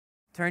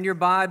Turn your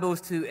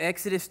Bibles to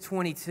Exodus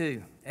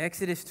 22.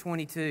 Exodus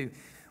 22.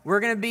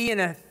 We're going to be in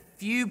a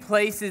few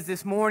places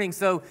this morning.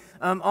 So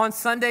on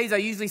Sundays, I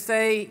usually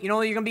say, you're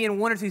going to be in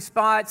one or two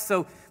spots.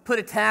 So put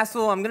a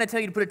tassel. I'm going to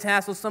tell you to put a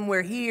tassel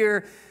somewhere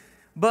here.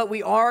 But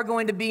we are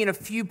going to be in a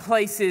few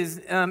places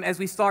as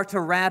we start to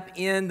wrap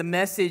in the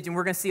message. And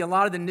we're going to see a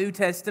lot of the New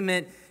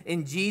Testament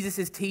in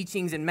Jesus'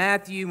 teachings in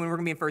Matthew, when we're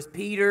going to be in 1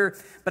 Peter.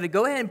 But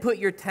go ahead and put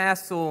your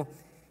tassel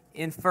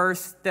in 1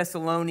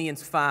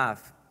 Thessalonians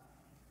 5.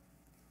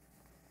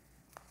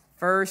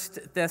 1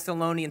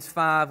 Thessalonians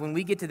 5. When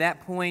we get to that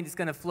point, it's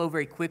going to flow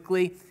very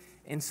quickly,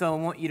 and so I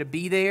want you to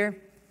be there.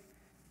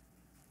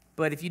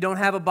 But if you don't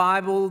have a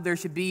Bible, there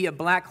should be a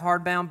black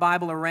hardbound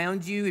Bible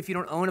around you. If you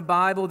don't own a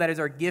Bible, that is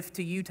our gift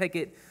to you. Take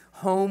it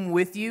home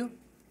with you.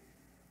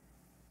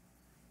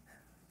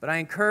 But I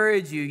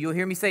encourage you, you'll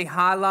hear me say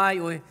highlight,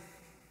 you'll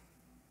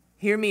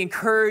hear me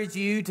encourage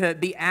you to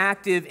be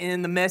active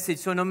in the message.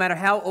 So no matter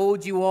how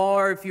old you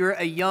are, if you're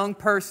a young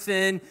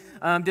person,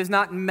 does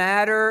not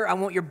matter. I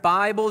want your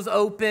Bibles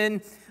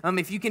open.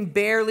 If you can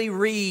barely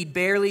read,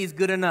 barely is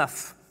good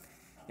enough.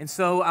 And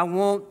so I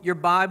want your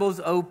Bibles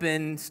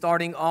open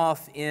starting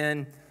off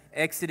in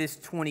Exodus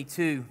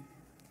 22.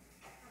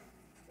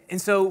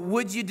 And so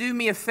would you do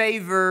me a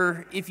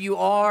favor if you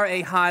are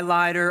a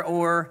highlighter,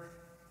 or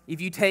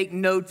if you take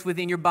notes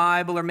within your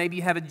Bible, or maybe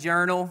you have a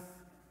journal?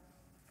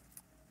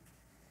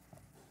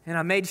 And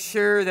I made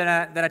sure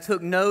that I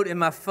took note in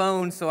my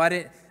phone so I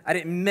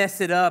didn't mess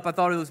it up. I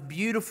thought it was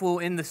beautiful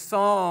in the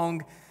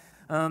song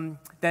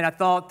that I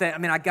thought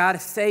that, I got to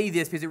say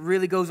this because it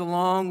really goes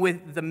along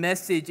with the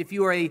message. If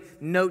you are a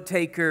note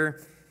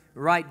taker,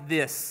 write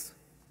this.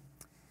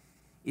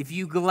 If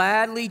you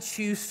gladly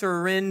choose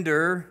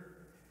surrender,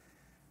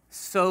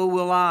 so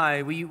will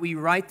I. Will you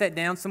write that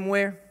down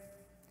somewhere?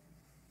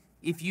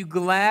 If you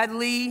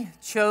gladly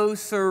chose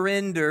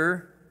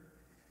surrender,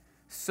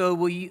 so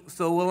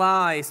will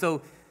I.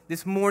 So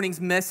this morning's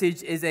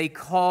message is a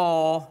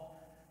call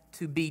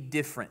to be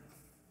different.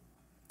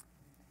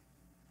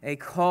 A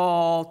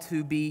call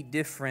to be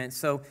different.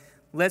 So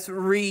let's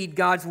read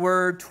God's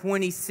Word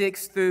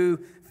 26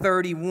 through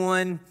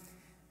 31.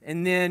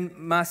 And then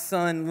my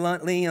son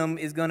Liam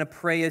is going to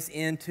pray us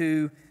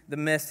into the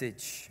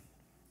message.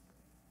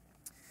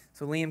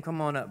 So Liam, come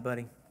on up,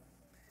 buddy.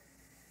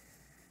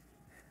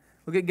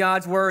 Look at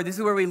God's Word. This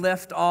is where we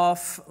left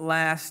off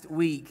last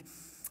week.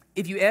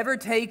 If you ever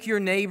take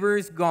your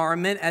neighbor's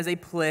garment as a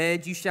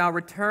pledge, you shall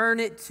return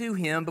it to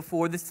him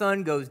before the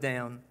sun goes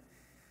down.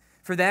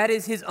 For that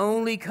is his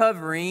only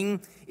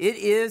covering. It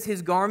is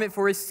his garment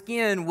for his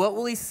skin. What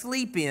will he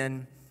sleep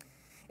in?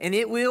 And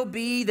it will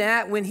be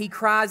that when he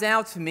cries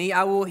out to me,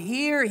 I will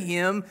hear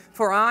him,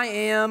 for I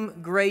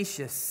am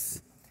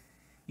gracious.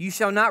 You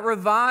shall not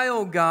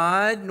revile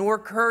God, nor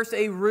curse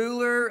a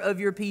ruler of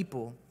your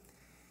people.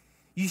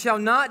 You shall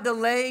not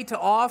delay to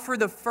offer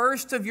the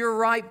first of your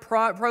ripe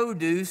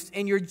produce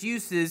and your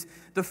juices,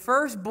 the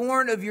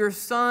firstborn of your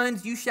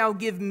sons you shall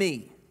give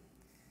me.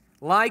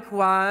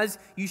 Likewise,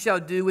 you shall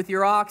do with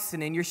your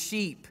oxen and your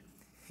sheep.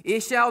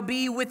 It shall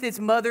be with its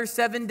mother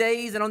 7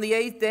 days, and on the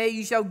 8th day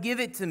you shall give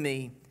it to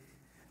me.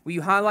 Will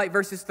you highlight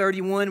verses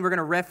 31? We're going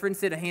to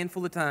reference it a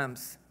handful of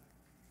times.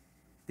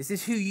 This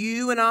is who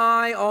you and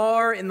I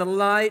are in the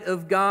light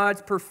of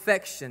God's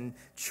perfection,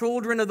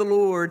 children of the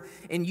Lord,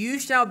 and you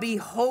shall be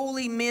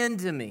holy men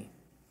to me.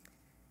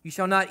 You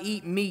shall not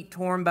eat meat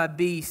torn by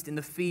beast in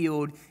the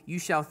field. You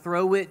shall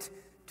throw it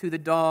to the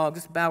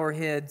dogs. Let's bow our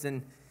heads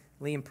and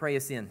Liam, pray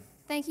us in.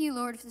 Thank you,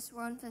 Lord, for this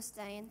wonderful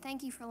day, and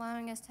thank you for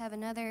allowing us to have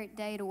another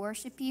day to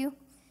worship you.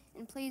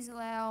 And please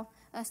allow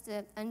us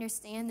to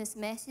understand this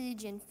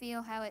message and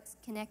feel how it's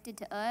connected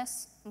to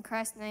us. In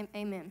Christ's name,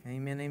 amen.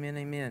 Amen, amen,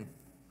 amen.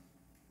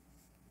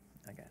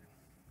 I got it.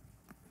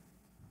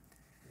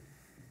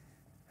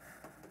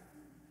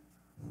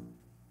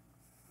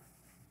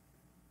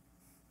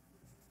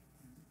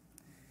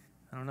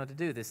 I don't know what to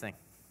do with this thing.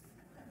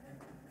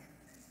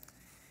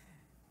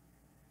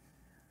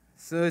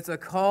 So it's a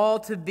call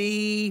to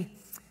be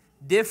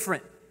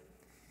different.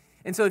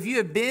 And so if you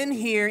have been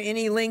here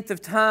any length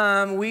of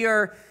time, we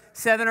are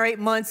 7 or 8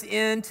 months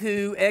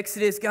into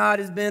Exodus. God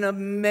has been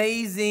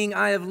amazing.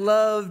 I have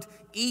loved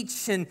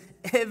each and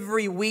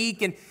every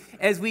week. And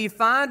as we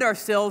find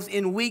ourselves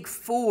in week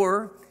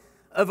 4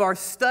 of our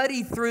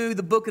study through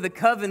the book of the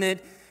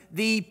covenant,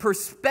 the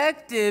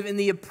perspective and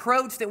the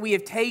approach that we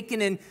have taken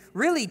in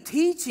really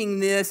teaching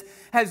this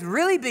has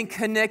really been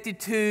connected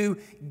to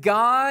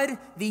God,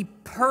 the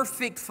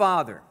perfect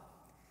Father.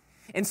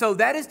 And so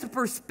that is the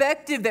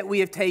perspective that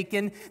we have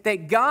taken,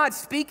 that God,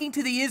 speaking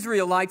to the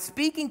Israelites,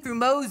 speaking through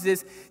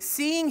Moses,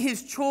 seeing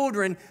his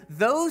children,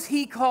 those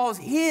he calls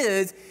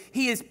his,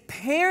 he is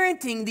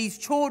parenting these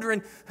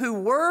children who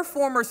were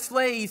former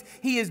slaves.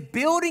 He is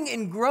building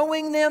and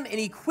growing them and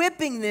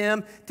equipping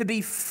them to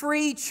be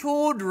free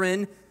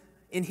children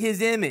in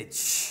his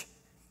image.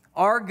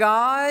 Our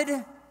God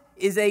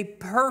is a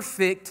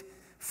perfect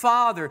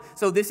Father.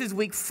 So this is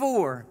week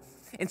 4.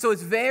 And so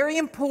it's very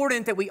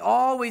important that we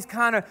always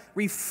kind of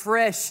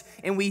refresh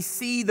and we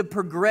see the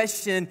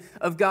progression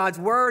of God's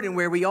Word and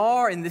where we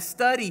are in this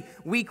study.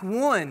 Week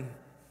 1,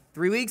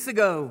 3 weeks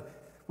ago,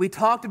 we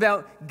talked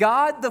about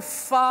God the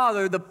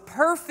Father, the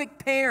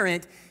perfect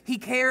parent. He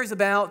cares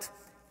about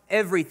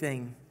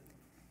everything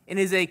and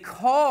is a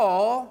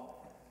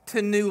call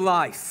to new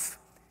life.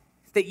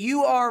 That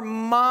you are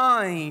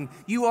mine,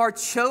 you are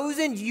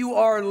chosen, you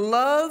are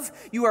loved,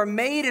 you are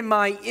made in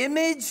my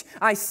image.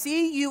 I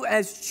see you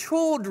as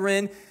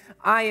children.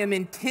 I am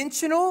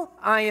intentional,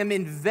 I am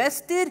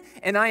invested,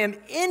 and I am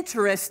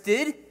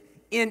interested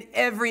in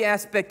every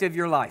aspect of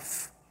your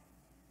life.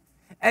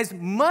 As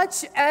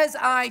much as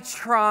I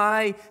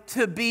try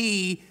to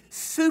be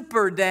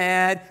super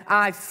dad,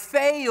 I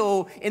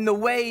fail in the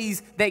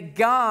ways that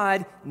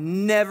God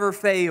never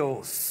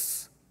fails.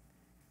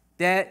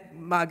 That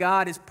my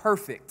God is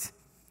perfect.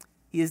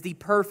 He is the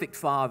perfect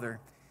Father.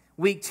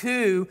 Week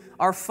 2,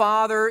 our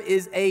Father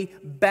is a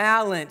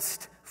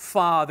balanced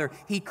Father.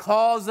 He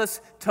calls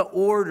us to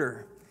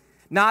order.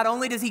 Not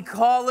only does He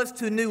call us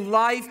to new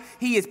life,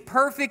 He is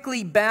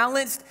perfectly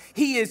balanced.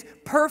 He is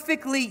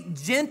perfectly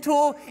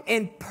gentle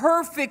and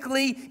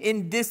perfectly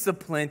in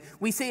discipline.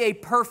 We see a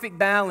perfect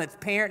balance.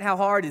 Parent, how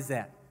hard is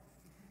that?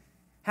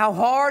 How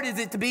hard is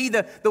it to be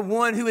the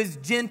one who is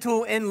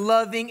gentle and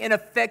loving and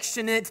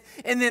affectionate,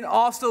 and then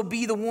also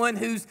be the one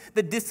who's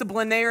the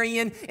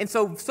disciplinarian? And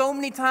so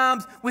many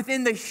times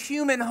within the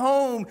human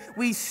home,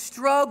 we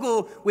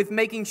struggle with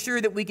making sure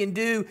that we can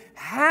do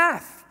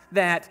half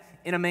that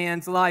in a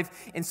man's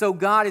life. And so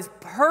God is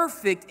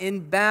perfect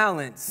in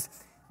balance,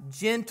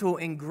 gentle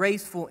and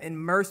graceful and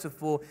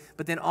merciful,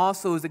 but then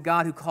also is a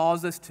God who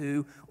calls us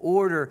to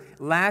order.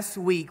 Last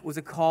week was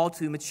a call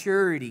to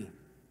maturity.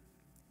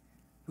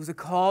 It was a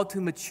call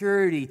to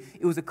maturity.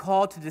 It was a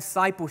call to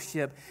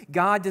discipleship.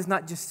 God does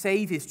not just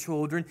save His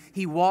children,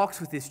 He walks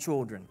with His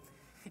children.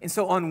 And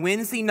so on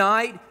Wednesday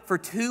night, for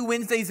 2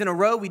 Wednesdays in a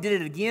row, we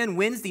did it again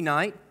Wednesday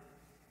night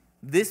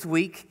this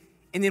week.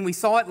 And then we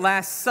saw it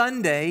last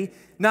Sunday.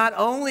 Not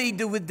only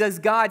does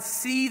God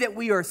see that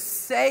we are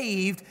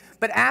saved,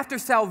 but after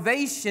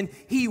salvation,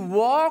 He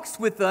walks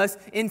with us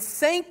in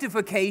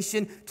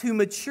sanctification to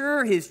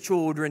mature His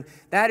children.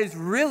 That is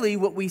really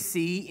what we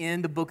see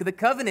in the book of the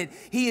covenant.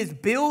 He is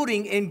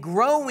building and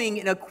growing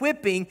and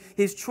equipping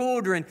His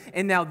children.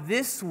 And now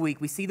this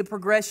week, we see the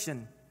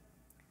progression.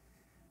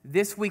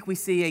 This week, we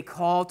see a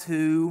call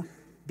to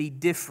be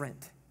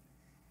different.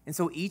 And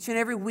so each and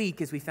every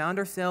week, as we found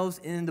ourselves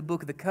in the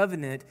book of the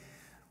covenant,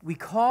 we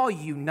call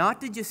you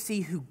not to just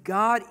see who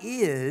God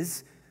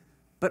is,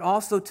 but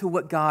also to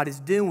what God is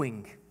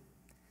doing.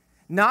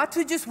 Not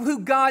to just who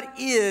God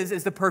is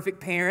as the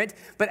perfect parent,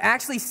 but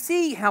actually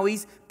see how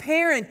He's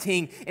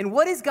parenting. And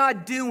what is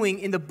God doing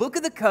in the book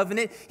of the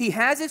covenant? He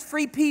has His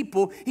free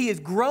people. He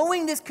is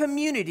growing this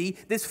community,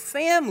 this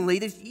family,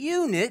 this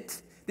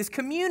unit, this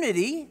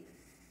community.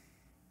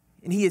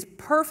 And He is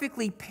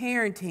perfectly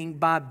parenting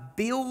by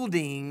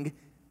building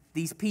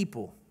these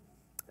people.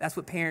 That's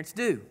what parents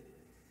do.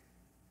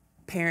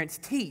 Parents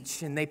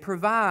teach and they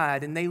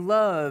provide and they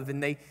love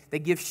and they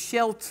give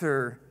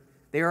shelter.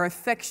 They are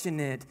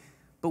affectionate.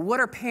 But what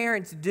are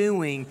parents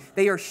doing?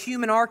 They are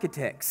human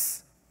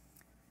architects.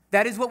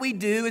 That is what we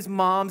do as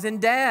moms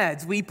and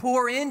dads. We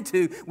pour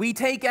into, we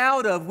take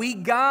out of, we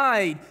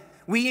guide,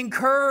 we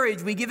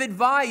encourage, we give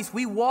advice,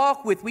 we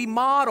walk with, we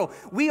model.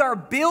 We are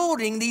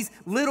building these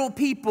little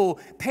people.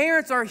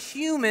 Parents are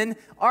human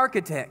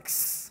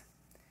architects.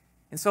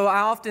 And so I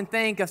often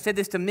think, I've said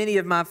this to many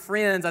of my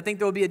friends, I think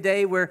there will be a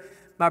day where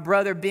my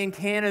brother Ben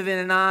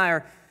Canavan and I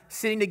are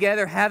sitting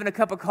together having a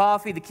cup of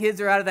coffee. The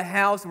kids are out of the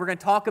house. And we're going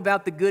to talk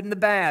about the good and the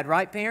bad,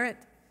 right, parent?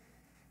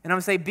 And I'm going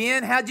to say,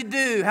 Ben, how'd you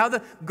do? How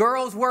the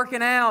girls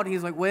working out?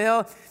 He's like,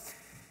 well,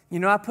 you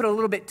know, I put a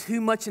little bit too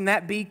much in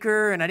that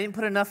beaker, and I didn't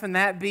put enough in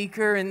that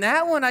beaker. And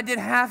that one I did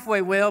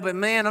halfway well, but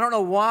man, I don't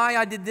know why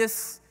I did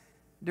this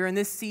during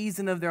this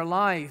season of their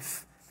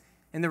life.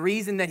 And the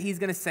reason that he's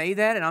going to say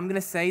that, and I'm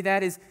going to say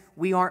that, is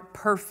we aren't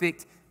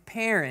perfect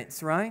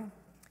parents, right?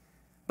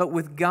 But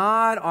with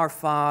God, our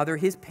Father,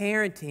 His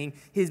parenting,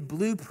 His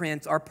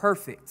blueprints are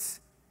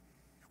perfect.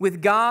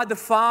 With God the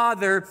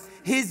Father,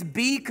 His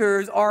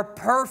beakers are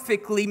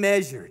perfectly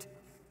measured.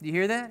 Do you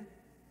hear that?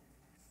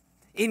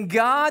 In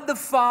God the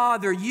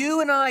Father,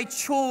 you and I,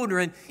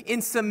 children,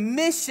 in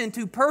submission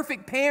to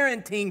perfect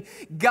parenting,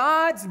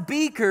 God's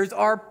beakers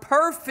are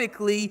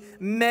perfectly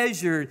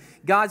measured.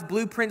 God's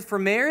blueprints for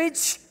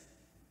marriage,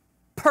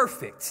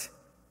 perfect.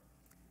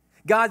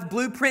 God's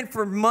blueprint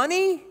for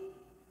money,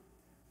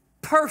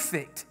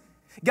 perfect.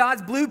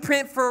 God's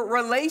blueprint for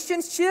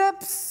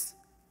relationships,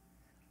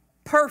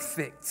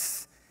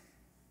 perfect.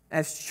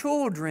 As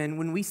children,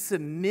 when we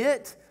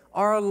submit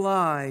our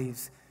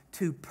lives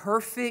to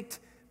perfect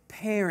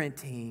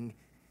parenting,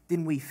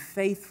 then we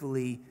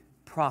faithfully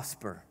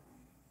prosper.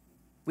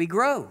 We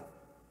grow.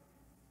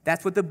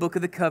 That's what the book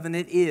of the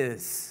covenant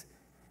is.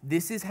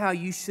 This is how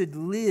you should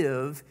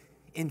live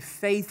in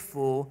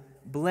faithful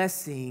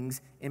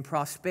blessings and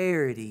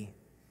prosperity.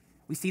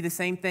 We see the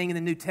same thing in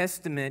the New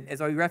Testament,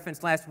 as I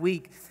referenced last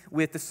week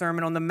with the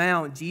Sermon on the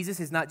Mount. Jesus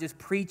is not just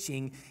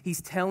preaching,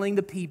 he's telling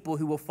the people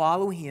who will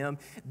follow him,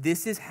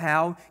 this is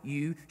how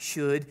you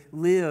should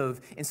live.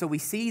 And so we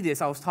see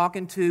this. I was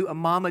talking to a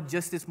mama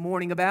just this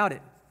morning about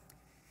it.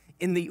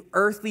 In the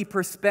earthly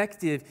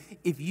perspective,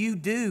 if you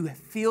do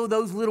fill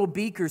those little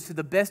beakers to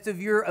the best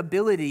of your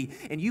ability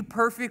and you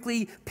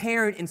perfectly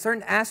parent in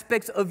certain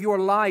aspects of your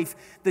life,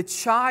 the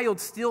child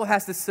still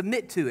has to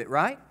submit to it,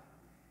 right?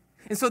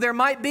 And so there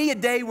might be a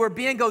day where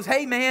Ben goes,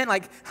 hey man,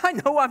 like I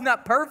know I'm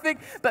not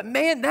perfect, but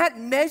man, that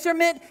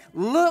measurement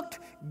looked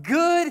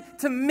good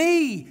to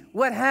me.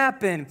 What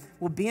happened?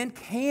 Well, Ben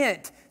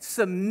can't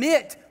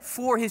submit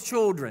for his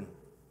children.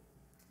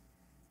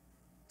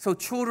 So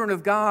children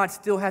of God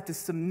still have to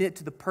submit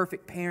to the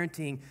perfect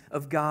parenting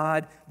of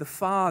God the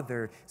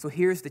Father. So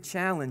here's the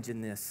challenge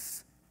in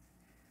this.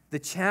 The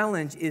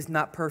challenge is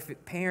not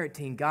perfect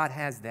parenting. God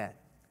has that.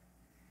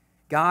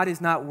 God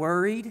is not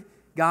worried.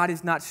 God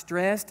is not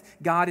stressed.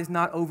 God is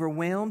not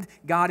overwhelmed.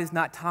 God is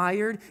not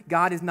tired.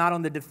 God is not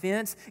on the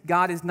defense.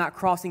 God is not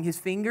crossing his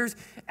fingers.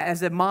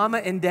 As a mama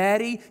and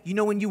daddy, you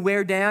know when you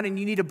wear down and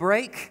you need a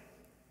break?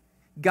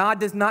 God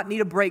does not need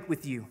a break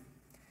with you.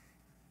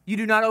 You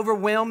do not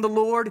overwhelm the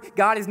Lord.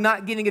 God is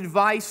not getting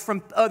advice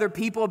from other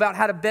people about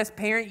how to best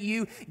parent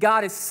you.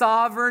 God is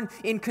sovereign,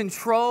 in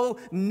control,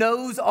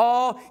 knows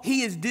all.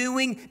 He is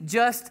doing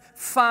just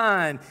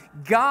fine.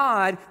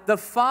 God, the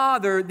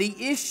Father, the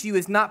issue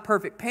is not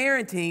perfect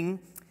parenting.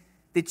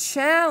 The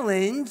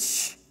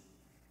challenge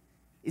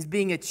is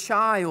being a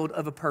child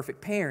of a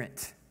perfect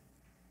parent.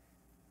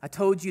 I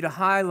told you to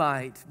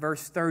highlight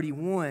verse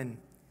 31.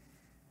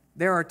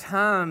 There are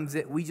times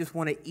that we just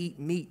want to eat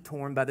meat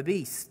torn by the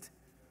beast.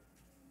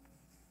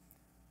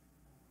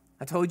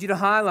 I told you to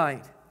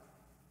highlight,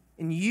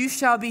 and you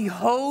shall be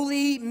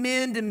holy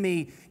men to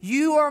me.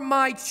 You are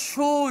my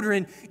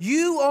children.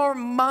 You are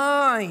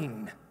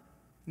mine,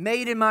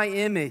 made in my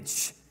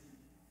image,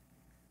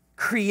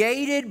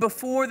 created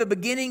before the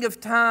beginning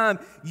of time.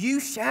 You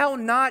shall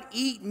not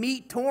eat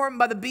meat torn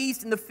by the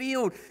beast in the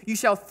field. You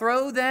shall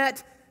throw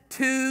that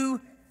to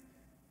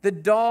the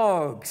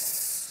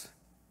dogs.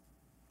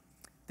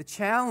 The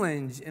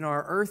challenge in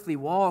our earthly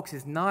walks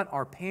is not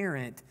our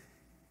parent.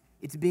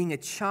 It's being a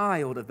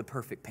child of the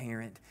perfect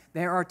parent.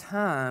 There are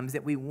times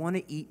that we want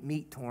to eat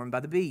meat torn by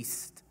the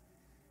beast.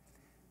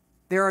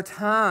 There are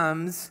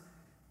times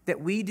that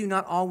we do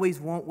not always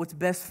want what's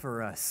best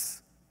for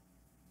us,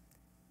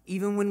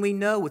 even when we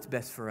know what's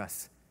best for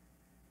us.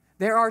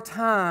 There are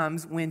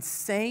times when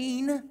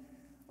sane,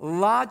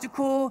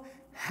 logical,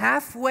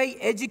 halfway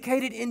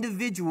educated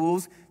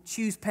individuals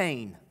choose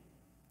pain.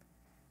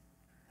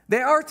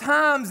 There are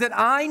times that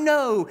I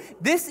know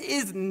this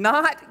is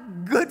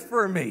not good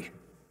for me.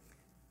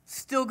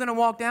 Still going to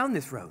walk down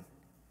this road.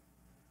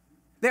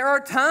 There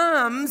are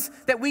times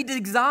that we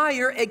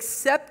desire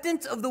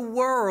acceptance of the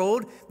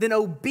world than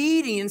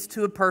obedience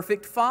to a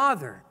perfect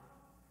Father.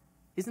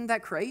 Isn't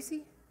that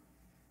crazy?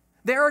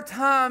 There are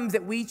times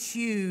that we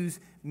choose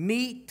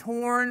meat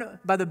torn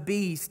by the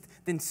beast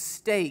than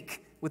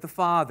steak with the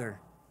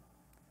Father.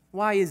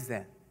 Why is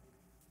that?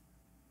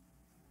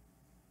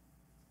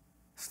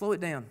 Slow it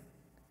down.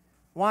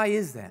 Why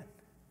is that?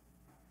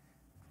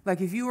 Like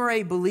if you are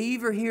a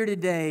believer here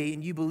today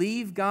and you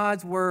believe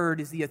God's word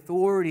is the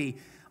authority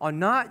on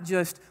not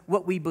just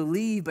what we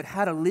believe but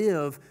how to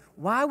live,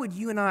 why would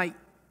you and I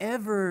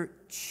ever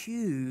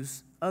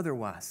choose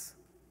otherwise?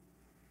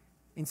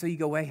 And so you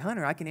go, hey,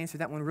 Hunter, I can answer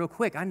that one real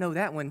quick. I know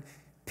that one.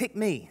 Pick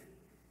me.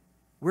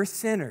 We're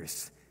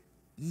sinners.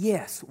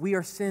 Yes, we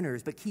are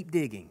sinners, but keep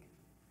digging.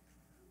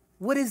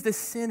 What is the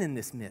sin in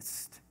this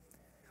midst?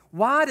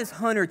 Why does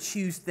Hunter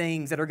choose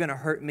things that are going to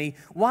hurt me?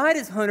 Why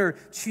does Hunter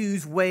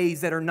choose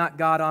ways that are not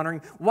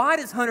God-honoring? Why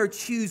does Hunter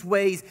choose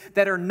ways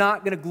that are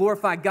not going to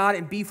glorify God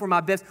and be for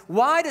my best?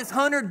 Why does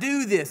Hunter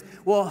do this?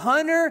 Well,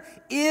 Hunter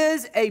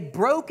is a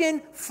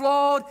broken,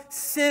 flawed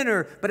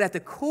sinner. But at the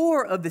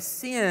core of the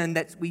sin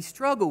that we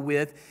struggle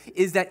with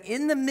is that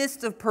in the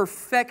midst of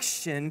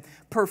perfection,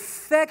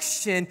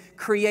 perfection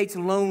creates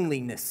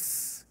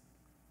loneliness.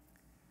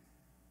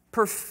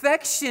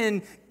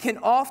 Perfection can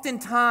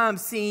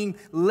oftentimes seem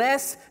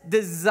less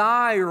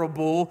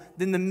desirable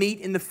than the meat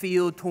in the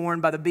field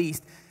torn by the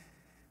beast.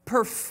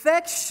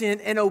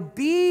 Perfection and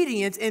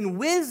obedience and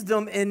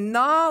wisdom and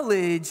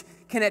knowledge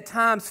can at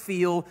times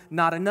feel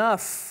not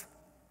enough.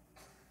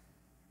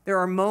 There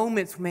are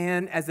moments,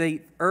 man, as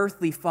an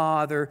earthly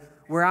father,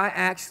 where I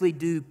actually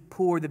do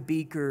pour the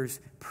beakers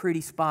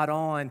pretty spot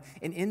on.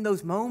 And in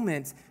those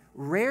moments,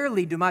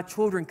 rarely do my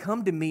children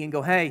come to me and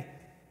go, hey,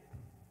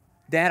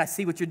 Dad, I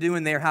see what you're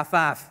doing there. High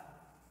five.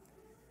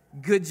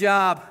 Good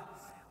job.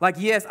 Like,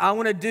 yes, I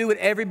want to do what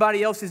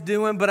everybody else is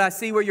doing, but I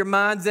see where your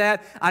mind's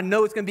at. I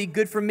know it's going to be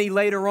good for me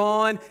later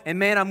on. And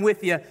man, I'm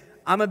with you.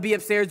 I'm going to be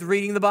upstairs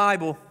reading the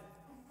Bible.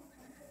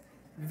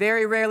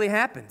 Very rarely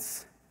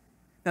happens.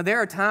 Now,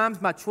 there are times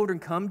my children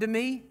come to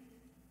me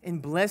and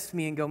bless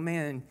me and go,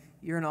 man,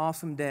 you're an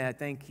awesome dad.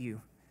 Thank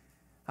you.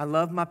 I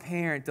love my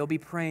parent. They'll be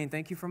praying.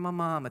 Thank you for my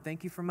mama.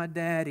 Thank you for my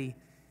daddy.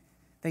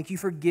 Thank you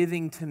for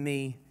giving to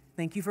me.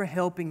 Thank you for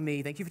helping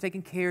me. Thank you for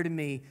taking care of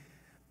me.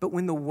 But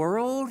when the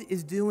world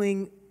is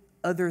doing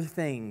other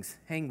things,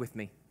 hang with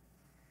me.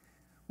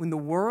 When the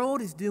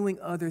world is doing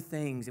other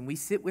things and we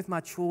sit with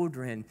my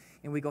children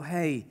and we go,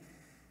 hey,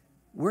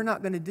 we're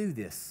not going to do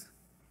this.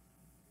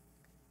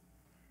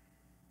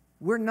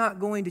 We're not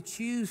going to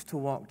choose to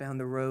walk down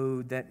the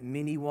road that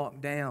many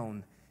walk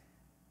down.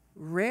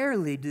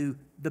 Rarely do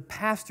the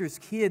pastor's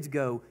kids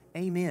go,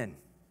 amen.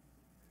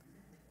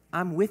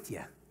 I'm with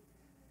you.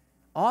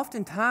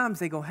 Oftentimes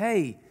they go,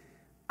 hey,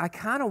 I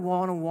kind of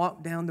want to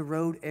walk down the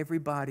road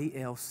everybody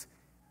else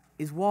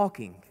is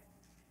walking.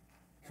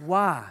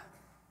 Why?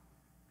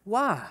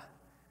 Why?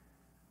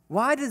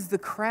 Why does the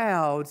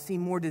crowd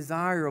seem more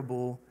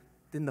desirable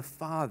than the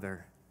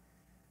Father?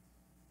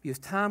 Because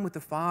time with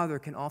the Father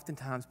can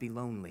oftentimes be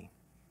lonely.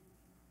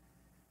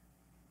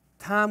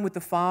 Time with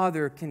the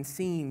Father can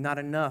seem not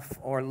enough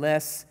or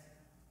less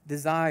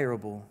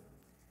desirable.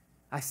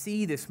 I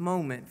see this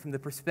moment from the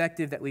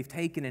perspective that we've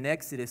taken in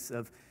Exodus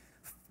of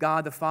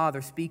God the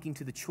Father speaking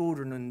to the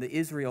children and the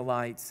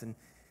Israelites and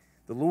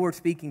the Lord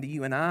speaking to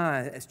you and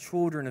I as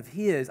children of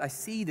His. I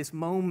see this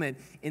moment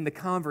in the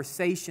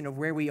conversation of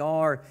where we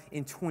are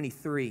in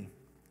 23.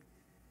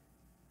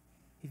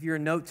 If you're a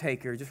note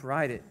taker, just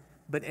write it.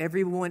 But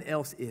everyone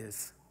else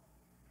is.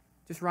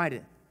 Just write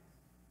it.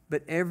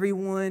 But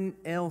everyone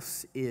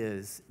else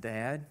is,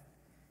 Dad.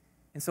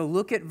 And so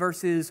look at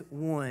verses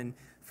 1.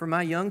 For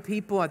my young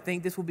people, I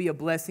think this will be a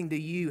blessing to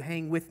you.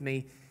 Hang with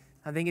me.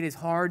 I think it is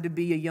hard to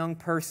be a young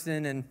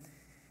person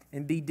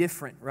and be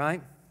different,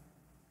 right?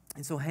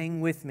 And so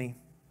hang with me.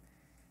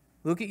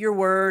 Look at your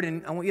word,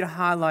 and I want you to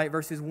highlight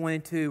verses 1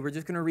 and 2. We're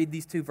just going to read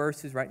these two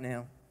verses right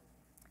now.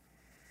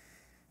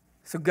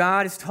 So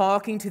God is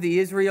talking to the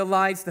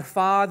Israelites. The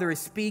Father is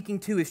speaking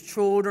to His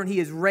children. He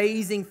is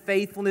raising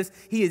faithfulness.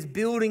 He is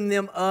building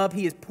them up.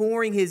 He is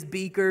pouring His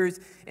beakers.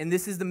 And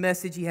this is the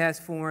message He has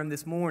for them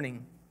this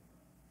morning.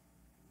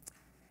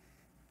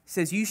 It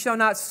says, you shall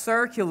not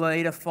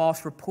circulate a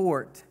false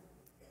report.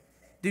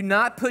 Do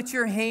not put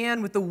your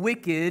hand with the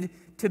wicked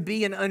to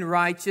be an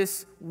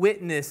unrighteous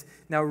witness.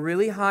 Now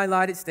really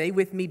highlight it. Stay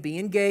with me. Be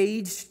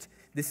engaged.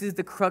 This is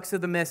the crux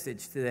of the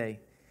message today.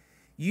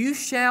 You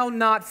shall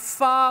not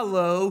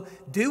follow,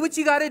 do what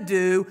you got to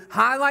do,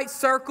 highlight,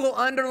 circle,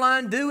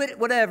 underline, do it,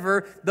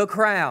 whatever, the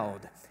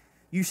crowd.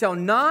 You shall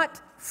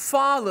not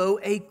follow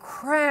a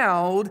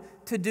crowd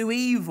to do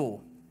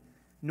evil,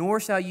 nor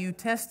shall you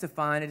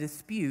testify in a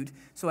dispute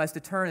so as to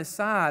turn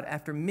aside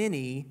after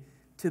many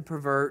to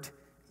pervert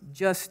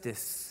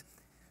justice.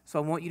 So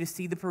I want you to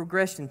see the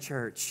progression,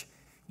 church.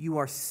 You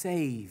are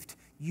saved.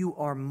 You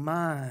are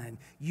mine.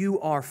 You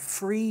are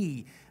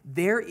free.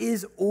 There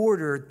is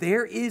order.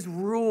 There is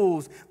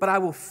rules. But I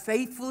will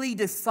faithfully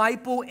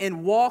disciple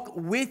and walk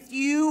with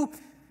you.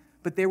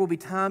 But there will be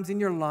times in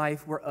your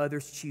life where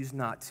others choose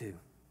not to.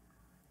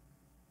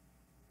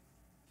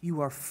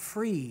 You are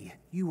free.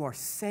 You are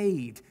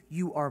saved.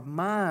 You are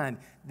mine.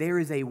 There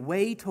is a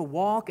way to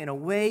walk and a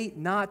way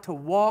not to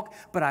walk.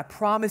 But I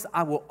promise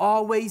I will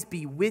always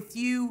be with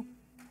you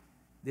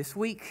this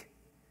week.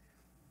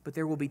 But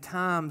there will be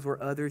times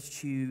where others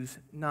choose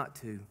not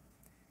to.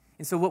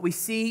 And so what we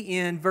see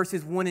in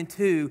verses 1 and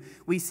 2,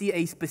 we see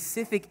a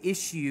specific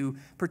issue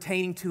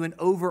pertaining to an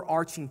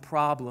overarching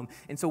problem.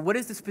 And so what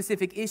is the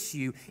specific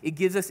issue? It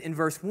gives us in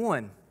verse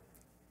 1.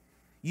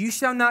 You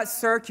shall not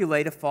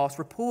circulate a false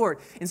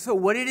report. And so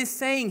what it is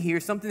saying here,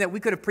 something that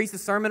we could have preached a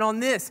sermon on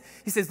this.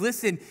 He says,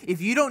 listen,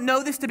 if you don't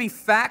know this to be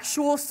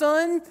factual,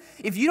 son,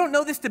 if you don't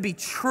know this to be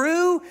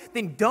true,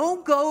 then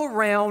don't go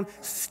around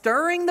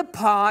stirring the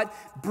pot,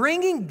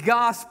 bringing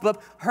gossip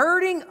up,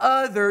 hurting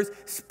others,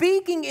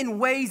 speaking in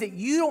ways that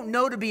you don't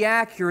know to be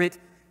accurate.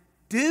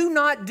 Do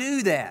not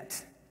do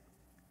that.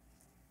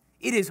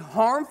 It is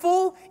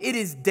harmful. It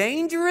is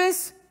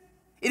dangerous.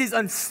 It is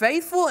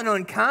unfaithful and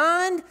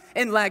unkind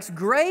and lacks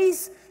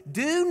grace.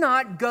 Do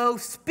not go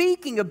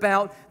speaking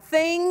about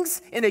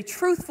things in a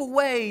truthful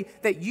way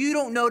that you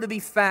don't know to be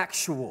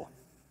factual.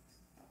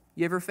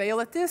 You ever fail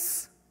at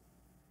this?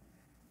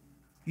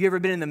 You ever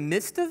been in the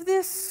midst of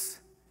this?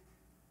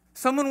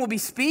 Someone will be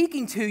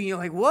speaking to you, and you're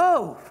like,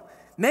 whoa,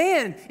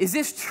 man, is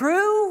this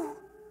true?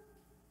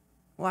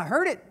 Well, I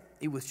heard it.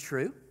 It was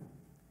true.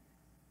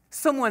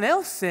 Someone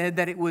else said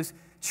that it was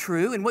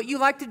true. And what you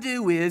like to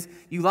do is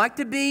you like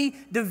to be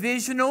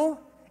divisional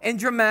and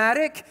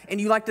dramatic, and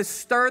you like to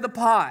stir the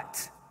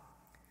pot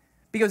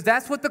because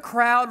that's what the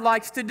crowd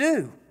likes to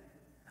do.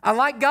 I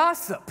like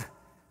gossip.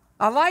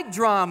 I like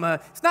drama.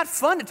 It's not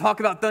fun to talk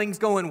about things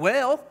going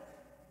well.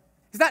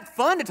 It's not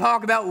fun to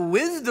talk about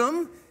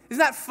wisdom. It's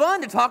not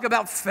fun to talk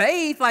about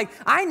faith. Like,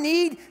 I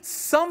need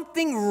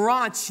something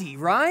raunchy,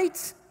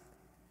 right?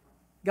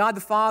 God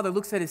the Father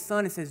looks at His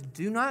Son and says,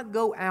 do not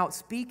go out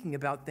speaking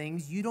about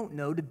things you don't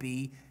know to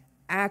be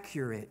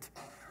accurate.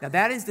 Now,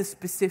 that is the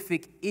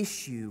specific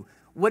issue.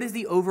 What is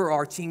the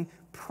overarching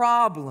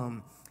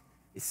problem?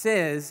 It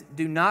says,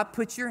 do not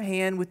put your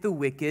hand with the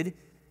wicked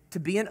to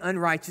be an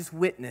unrighteous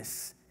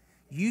witness.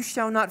 You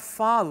shall not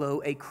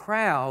follow a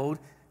crowd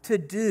to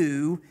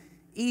do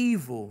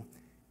evil.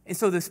 And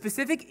so the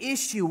specific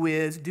issue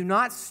is, do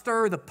not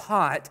stir the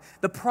pot.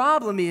 The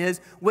problem is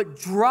what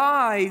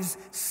drives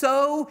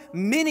so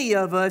many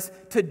of us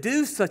to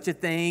do such a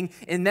thing,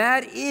 and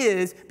that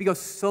is because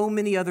so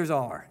many others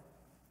are.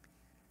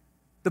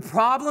 The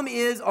problem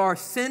is our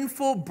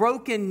sinful,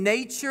 broken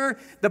nature.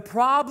 The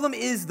problem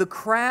is the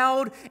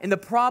crowd, and the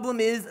problem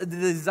is the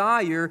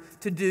desire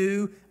to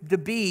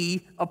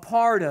be a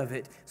part of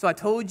it. So I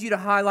told you to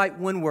highlight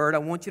one word. I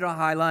want you to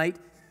highlight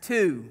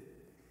two.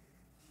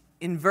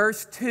 In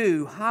verse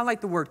 2,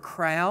 highlight the word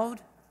crowd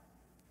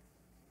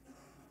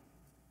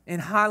and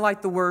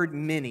highlight the word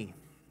many.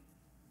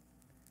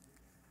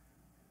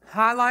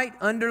 Highlight,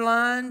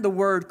 underline the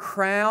word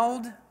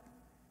crowd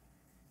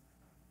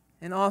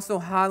and also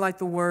highlight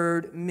the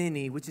word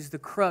many, which is the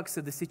crux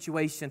of the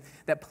situation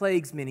that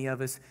plagues many of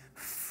us.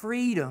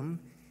 Freedom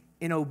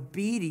in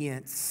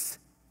obedience,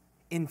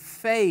 in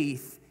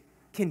faith,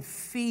 can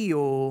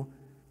feel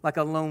like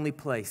a lonely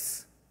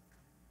place.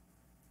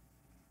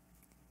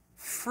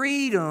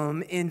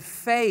 Freedom in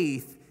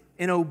faith,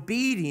 in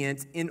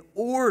obedience, in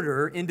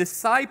order, in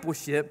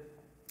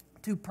discipleship,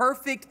 to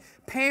perfect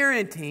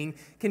parenting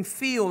can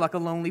feel like a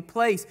lonely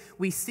place.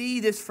 We see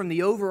this from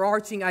the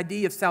overarching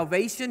idea of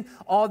salvation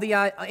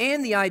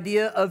and the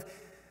idea of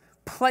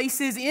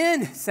places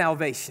in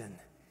salvation.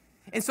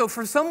 And so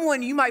for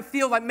someone, you might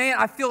feel like, man,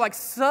 I feel like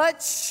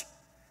such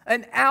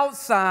an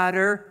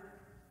outsider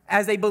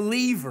as a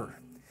believer.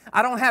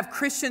 I don't have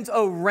Christians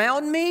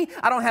around me.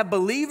 I don't have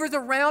believers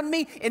around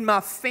me. In my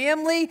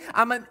family,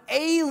 I'm an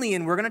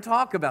alien. We're going to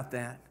talk about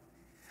that.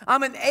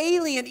 I'm an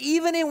alien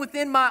even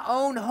within my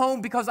own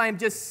home because I am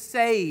just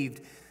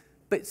saved.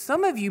 But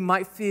some of you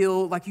might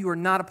feel like you are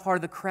not a part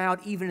of the crowd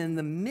even in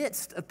the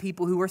midst of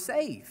people who are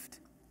saved.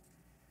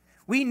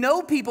 We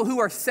know people who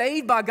are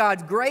saved by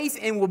God's grace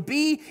and will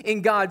be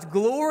in God's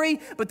glory,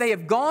 but they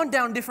have gone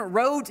down different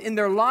roads in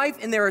their life,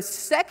 and there are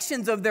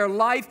sections of their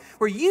life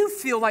where you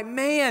feel like,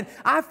 man,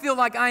 I feel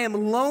like I am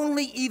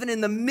lonely even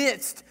in the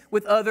midst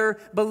with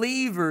other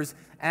believers.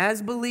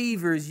 As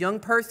believers, young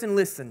person,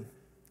 listen.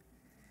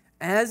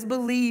 As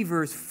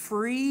believers,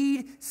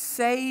 freed,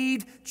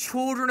 saved,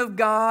 children of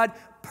God,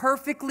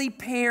 perfectly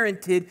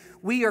parented,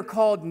 we are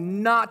called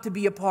not to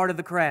be a part of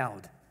the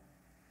crowd.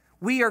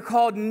 We are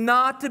called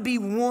not to be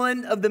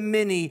one of the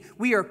many.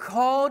 We are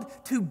called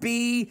to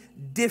be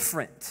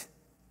different.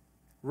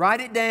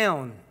 Write it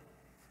down.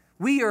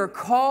 We are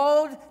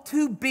called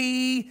to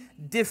be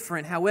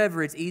different.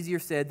 However, it's easier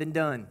said than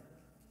done.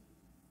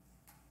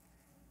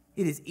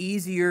 It is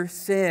easier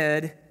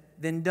said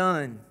than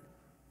done.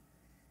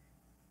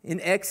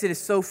 In Exodus,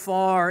 so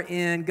far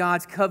in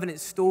God's covenant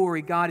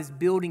story, God is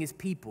building His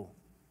people.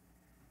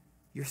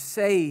 You're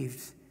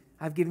saved.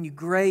 I've given you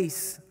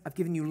grace. I've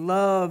given you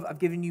love. I've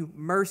given you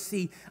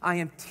mercy. I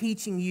am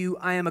teaching you.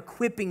 I am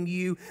equipping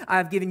you. I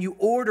have given you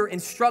order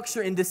and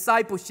structure and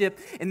discipleship.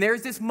 And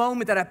there's this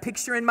moment that I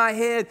picture in my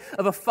head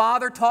of a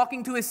father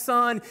talking to his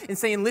son and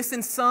saying,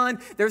 listen, son,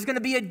 there's going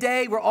to be a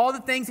day where all the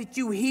things that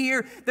you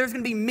hear, there's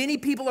going to be many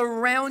people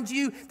around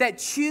you that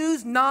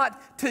choose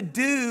not to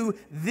do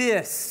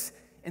this.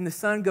 And the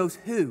son goes,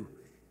 who?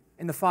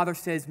 And the father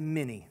says,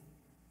 many.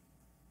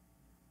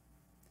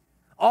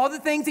 All the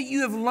things that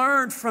you have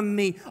learned from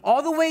me,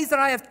 all the ways that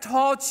I have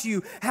taught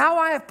you, how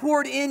I have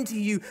poured into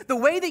you, the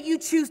way that you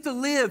choose to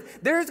live,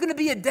 there's going to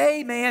be a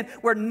day, man,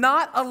 where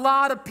not a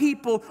lot of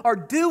people are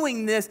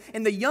doing this.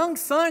 And the young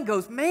son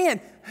goes, man,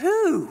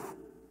 who?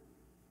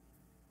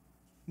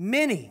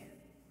 Many.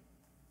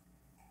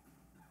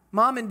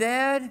 Mom and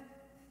dad,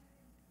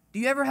 do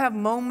you ever have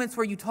moments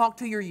where you talk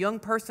to your young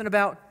person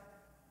about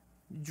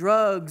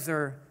drugs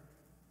or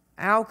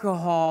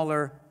alcohol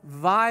or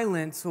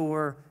violence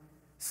or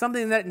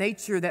something of that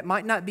nature that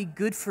might not be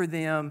good for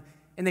them,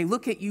 and they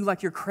look at you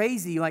like you're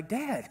crazy, like,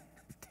 Dad,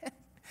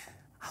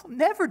 I'll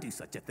never do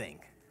such a thing.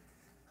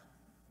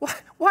 Why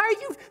are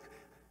you,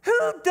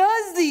 who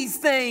does these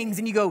things?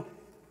 And you go,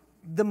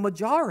 the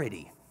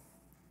majority.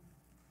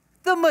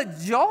 The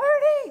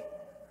majority?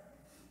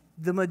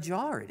 The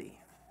majority.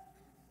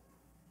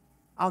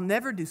 I'll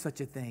never do such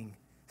a thing.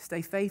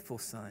 Stay faithful,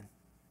 son.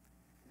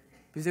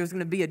 Because there's going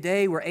to be a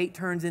day where 8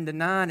 turns into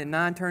 9, and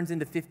 9 turns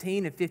into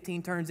 15, and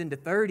 15 turns into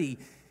 30.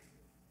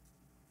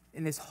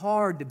 And it's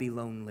hard to be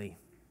lonely.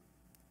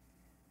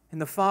 And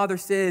the Father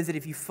says that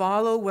if you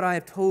follow what I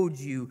have told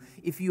you,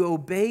 if you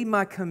obey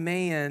my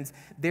commands,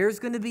 there's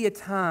going to be a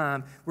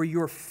time where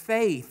your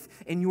faith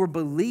and your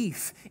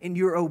belief and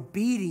your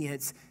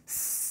obedience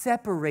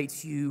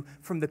separates you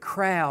from the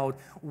crowd.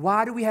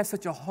 Why do we have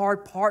such a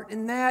hard part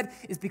in that?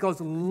 It's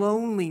because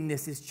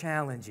loneliness is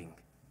challenging.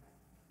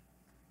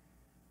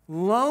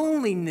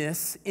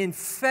 Loneliness in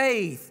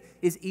faith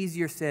is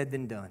easier said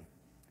than done.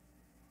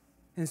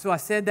 And so I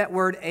said that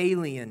word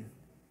alien.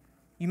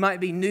 You might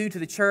be new to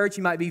the church,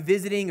 you might be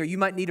visiting, or you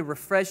might need a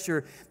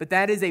refresher, but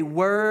that is a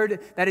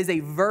word, that is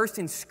a verse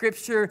in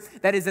Scripture,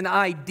 that is an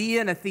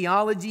idea and a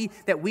theology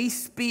that we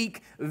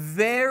speak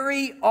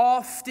very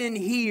often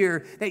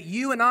here, that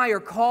you and I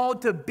are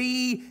called to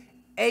be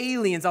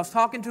aliens. I was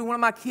talking to one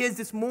of my kids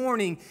this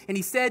morning, and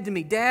he said to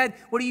me, Dad,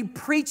 what are you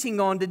preaching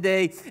on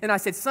today? And I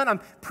said, son, I'm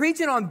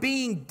preaching on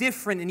being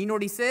different. And you know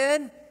what he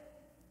said?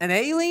 An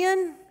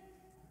alien?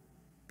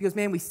 Because,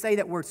 man, we say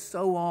that word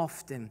so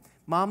often.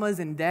 Mamas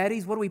and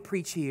daddies, what do we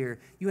preach here?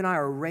 You and I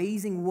are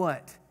raising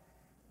what?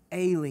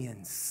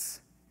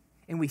 Aliens.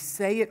 And we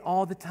say it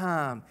all the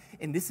time.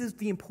 And this is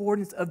the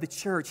importance of the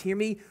church. Hear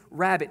me?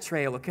 Rabbit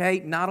trail,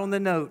 okay? Not on the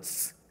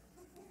notes.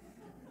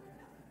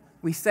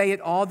 We say it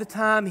all the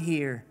time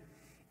here.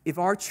 If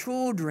our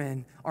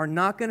children are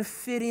not going to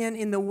fit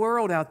in the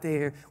world out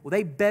there, well,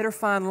 they better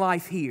find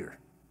life here.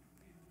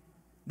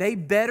 They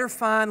better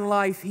find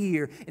life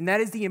here. And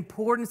that is the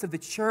importance of the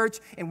church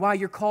and why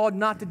you're called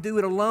not to do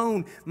it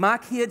alone. My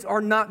kids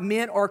are not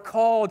meant or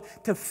called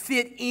to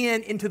fit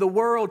into the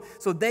world,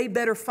 so they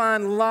better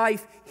find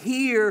life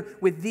here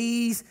with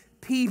these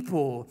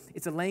people.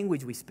 It's a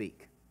language we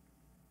speak.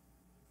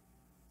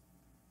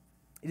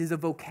 It is a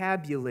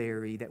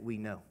vocabulary that we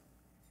know.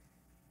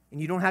 And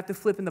you don't have to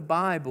flip in the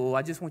Bible.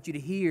 I just want you to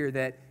hear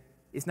that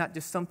it's not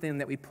just something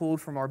that we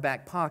pulled from our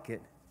back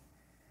pocket.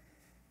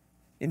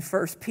 In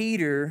 1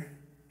 Peter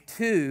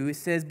 2, it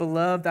says,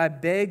 Beloved, I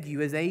beg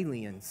you as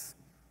aliens.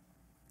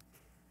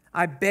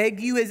 I beg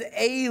you as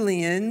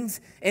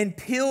aliens and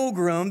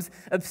pilgrims,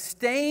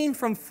 abstain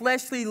from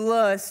fleshly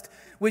lust,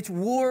 which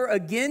war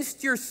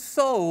against your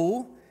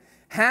soul,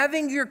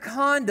 having your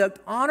conduct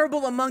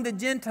honorable among the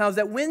Gentiles,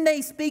 that when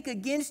they speak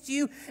against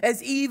you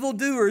as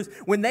evildoers,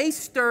 when they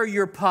stir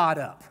your pot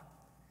up,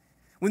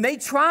 when they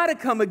try to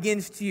come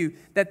against you,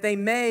 that they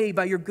may,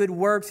 by your good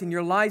works and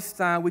your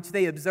lifestyle, which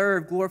they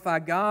observe, glorify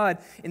God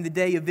in the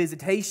day of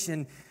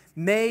visitation.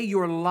 May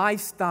your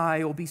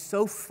lifestyle be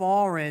so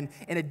foreign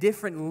and a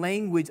different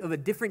language of a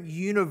different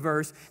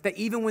universe that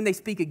even when they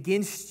speak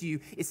against you,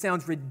 it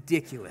sounds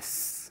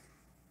ridiculous.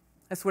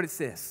 That's what it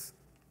says.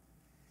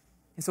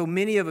 And so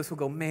many of us will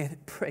go, man,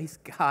 praise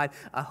God.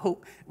 I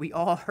hope we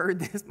all heard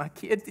this. My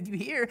kids, did you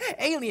hear?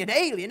 Alien,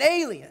 alien,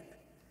 alien.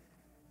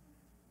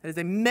 That is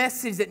a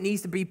message that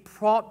needs to be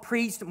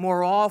preached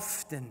more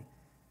often.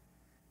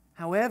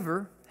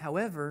 However,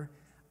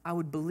 I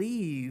would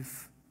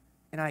believe,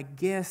 and I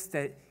guess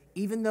that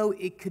even though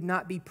it could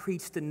not be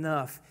preached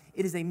enough,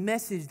 it is a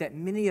message that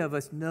many of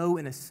us know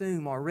and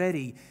assume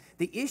already.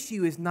 The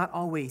issue is not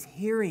always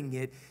hearing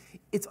it.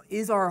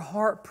 Is our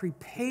heart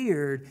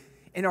prepared,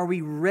 and are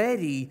we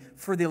ready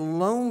for the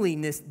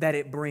loneliness that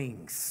it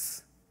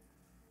brings?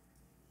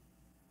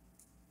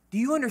 Do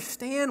you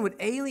understand what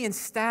alien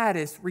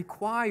status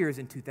requires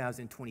in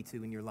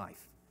 2022 in your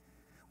life?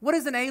 What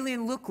does an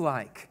alien look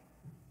like?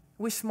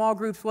 I wish small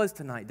groups was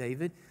tonight,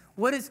 David.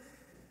 What does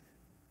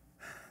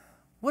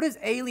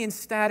alien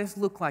status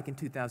look like in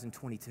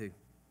 2022?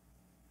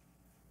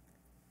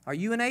 Are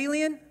you an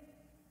alien?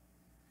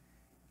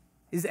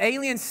 Is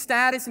alien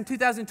status in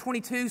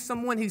 2022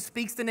 someone who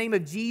speaks the name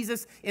of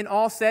Jesus in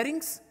all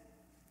settings?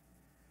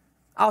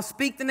 I'll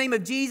speak the name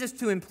of Jesus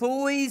to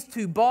employees,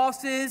 to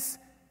bosses,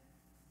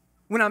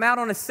 when I'm out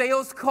on a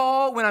sales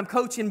call, when I'm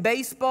coaching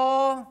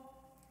baseball,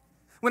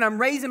 when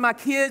I'm raising my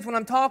kids, when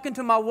I'm talking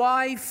to my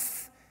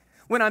wife,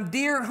 when I'm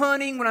deer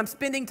hunting, when I'm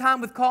spending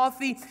time with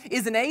coffee.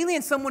 Is an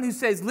alien someone who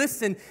says,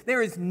 listen,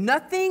 there is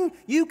nothing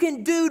you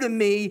can do to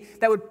me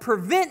that would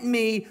prevent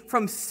me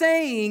from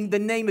saying the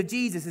name of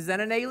Jesus? Is that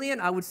an alien?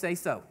 I would say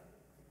so.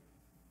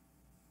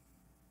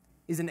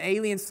 Is an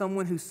alien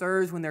someone who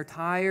serves when they're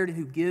tired and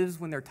who gives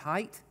when they're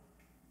tight?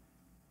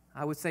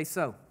 I would say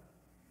so.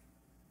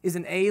 Is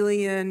an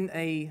alien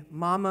a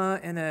mama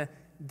and a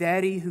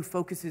daddy who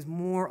focuses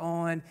more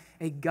on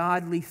a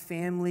godly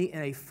family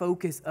and a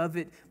focus of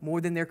it more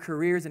than their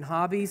careers and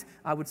hobbies?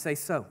 I would say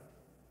so.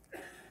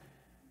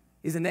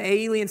 Is an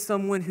alien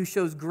someone who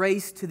shows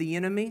grace to the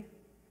enemy,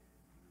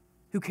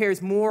 who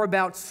cares more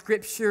about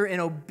Scripture and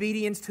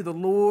obedience to the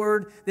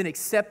Lord than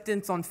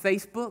acceptance on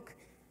Facebook?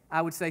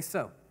 I would say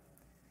so.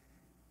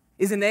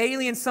 Is an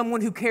alien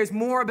someone who cares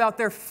more about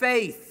their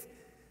faith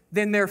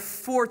than their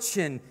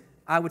fortune?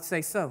 I would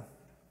say so.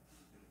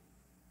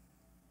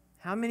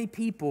 How many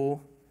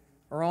people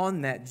are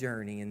on that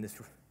journey,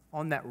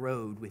 on that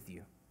road with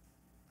you?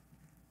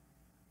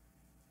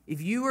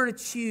 If you were to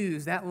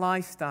choose that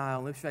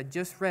lifestyle, which I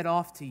just read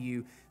off to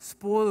you,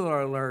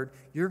 spoiler alert,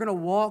 you're going to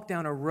walk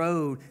down a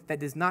road that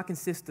does not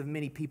consist of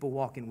many people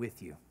walking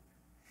with you.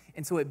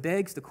 And so it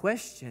begs the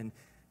question,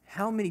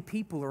 how many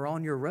people are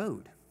on your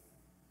road?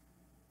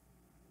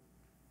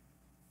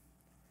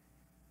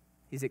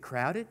 Is it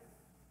crowded?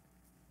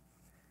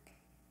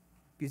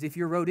 Because if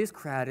your road is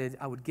crowded,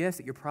 I would guess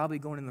that you're probably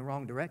going in the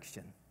wrong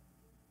direction.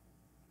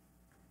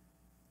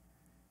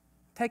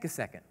 Take a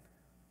second.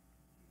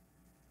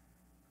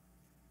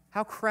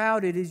 How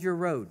crowded is your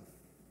road?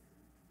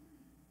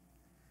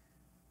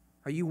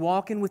 Are you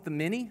walking with the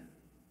many?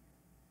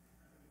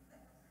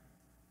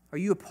 Are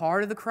you a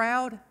part of the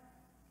crowd?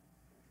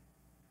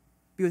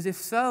 Because if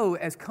so,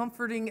 as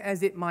comforting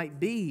as it might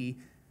be,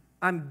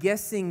 I'm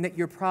guessing that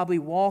you're probably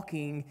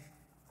walking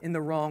in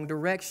the wrong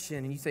direction.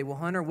 And you say, well,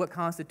 Hunter, what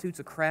constitutes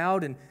a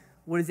crowd and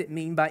what does it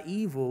mean by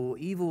evil?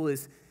 Evil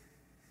is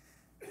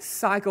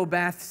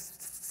psychopath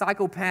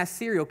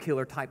serial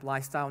killer type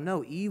lifestyle.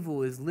 No,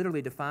 evil is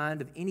literally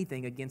defined of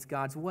anything against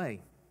God's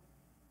way.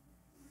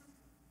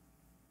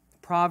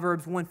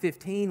 Proverbs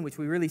 1:15, which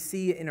we really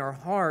see in our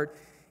heart,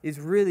 is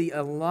really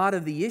a lot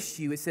of the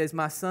issue. It says,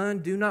 my son,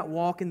 do not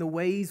walk in the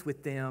ways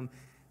with them.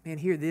 Man,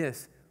 hear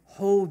this.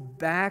 Hold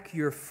back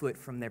your foot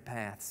from their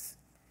paths.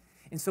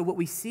 And so what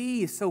we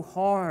see is so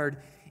hard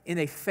in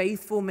a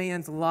faithful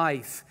man's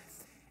life,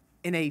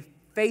 in a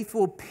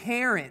faithful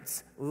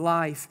parent's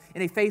life,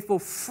 in a faithful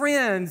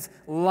friend's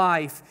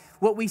life.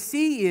 What we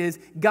see is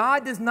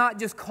God does not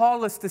just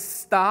call us to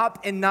stop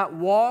and not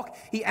walk.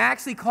 He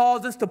actually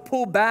calls us to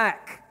pull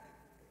back.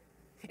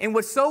 And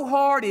what's so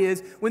hard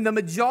is when the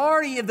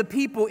majority of the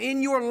people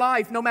in your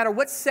life, no matter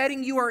what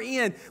setting you are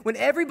in, when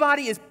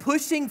everybody is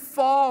pushing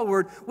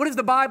forward, what does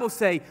the Bible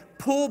say?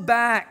 Pull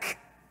back.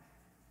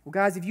 Well,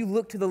 guys, if you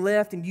look to the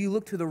left and you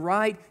look to the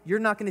right, you're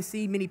not going to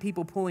see many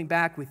people pulling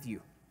back with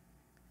you.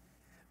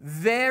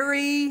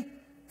 Very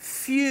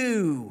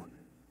few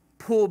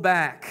pull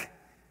back,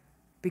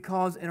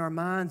 because in our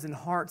minds and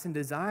hearts and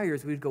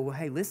desires, we'd go, well,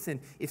 hey, listen,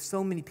 if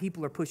so many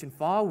people are pushing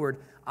forward,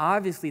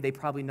 obviously they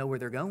probably know where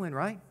they're going,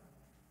 right?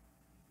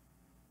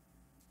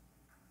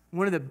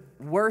 One of the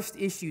worst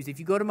issues, if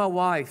you go to my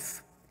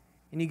wife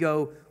and you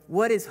go,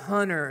 what is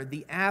Hunter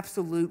the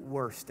absolute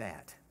worst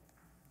at?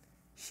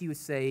 She would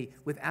say,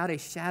 without a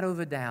shadow of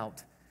a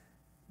doubt,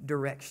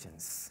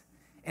 directions.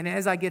 And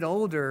as I get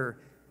older,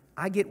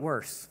 I get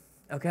worse,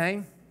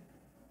 okay?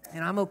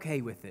 And I'm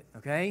okay with it,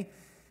 okay?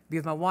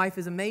 Because my wife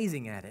is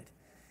amazing at it.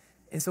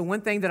 And so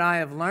one thing that I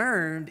have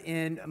learned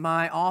in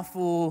my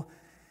awful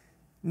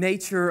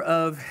nature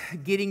of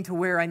getting to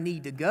where I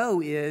need to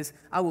go is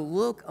I will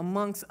look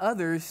amongst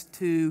others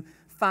to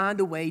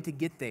find a way to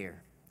get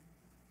there.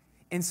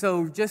 And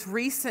so just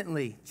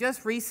recently,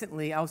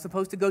 I was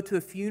supposed to go to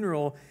a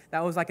funeral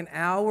that was like an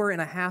hour and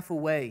a half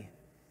away.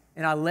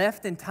 And I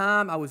left in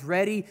time. I was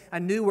ready. I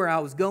knew where I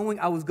was going.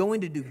 I was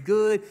going to do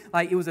good.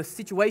 Like, it was a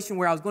situation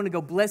where I was going to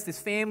go bless this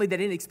family that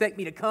didn't expect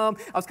me to come.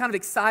 I was kind of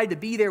excited to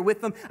be there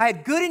with them. I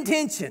had good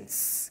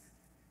intentions,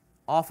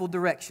 awful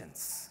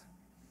directions.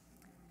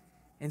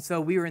 And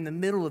so we were in the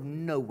middle of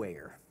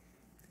nowhere.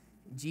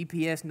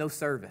 GPS, no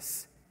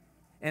service.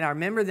 And I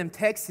remember them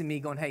texting me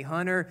going, hey,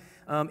 Hunter,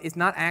 it's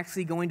not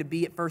actually going to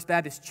be at First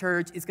Baptist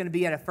Church. It's going to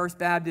be at a First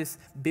Baptist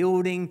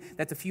building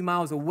that's a few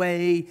miles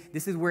away.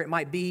 This is where it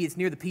might be. It's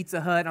near the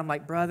Pizza Hut. I'm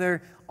like,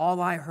 brother,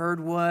 all I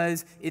heard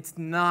was it's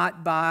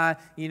not by,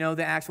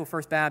 the actual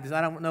First Baptist.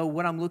 I don't know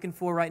what I'm looking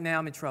for right now.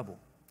 I'm in trouble.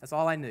 That's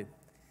all I knew. And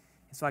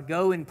so I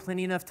go in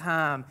plenty enough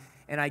time,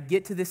 and I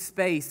get to this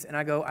space, and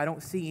I go, I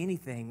don't see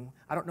anything.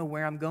 I don't know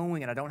where I'm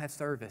going, and I don't have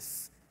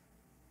service.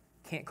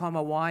 Can't call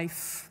my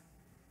wife.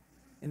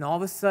 And all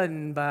of a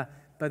sudden, by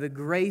the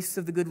grace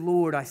of the good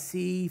Lord, I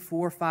see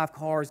 4 or 5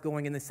 cars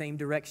going in the same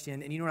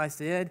direction. And you know what I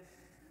said?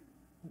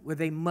 Well,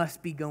 they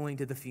must be going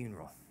to the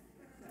funeral.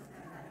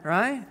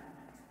 Right?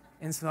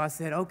 And so I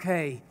said,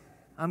 okay,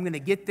 I'm going to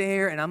get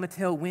there, and I'm going to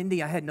tell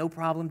Wendy I had no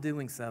problem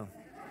doing so.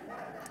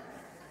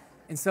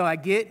 And so I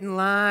get in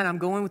line. I'm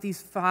going with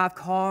these 5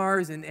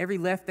 cars, and every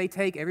left they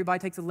take, everybody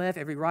takes a left.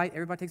 Every right,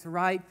 everybody takes a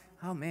right.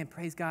 Oh, man,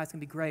 praise God, it's going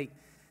to be great.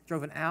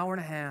 Drove an hour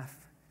and a half.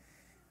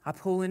 I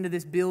pull into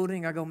this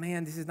building. I go,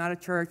 man, this is not a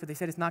church, but they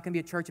said it's not going to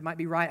be a church. It might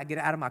be right. I get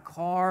out of my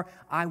car.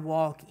 I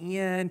walk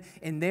in,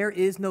 and there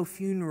is no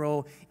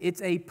funeral.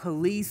 It's a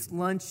police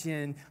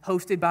luncheon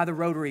hosted by the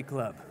Rotary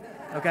Club,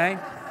 okay?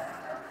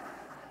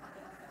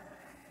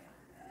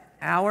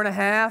 Hour and a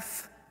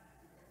half,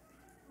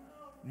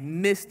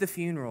 missed the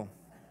funeral.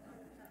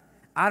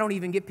 I don't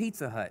even get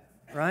Pizza Hut,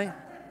 right?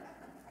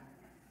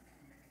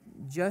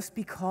 Just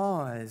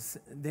because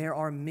there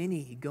are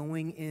many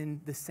going in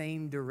the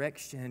same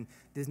direction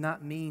does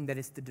not mean that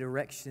it's the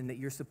direction that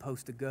you're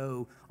supposed to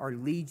go or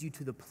lead you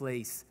to the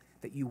place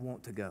that you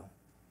want to go.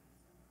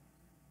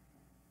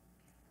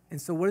 And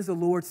so what does the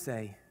Lord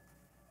say?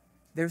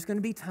 There's going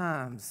to be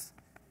times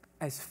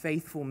as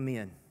faithful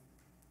men,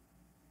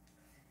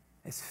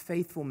 as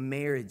faithful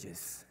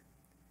marriages,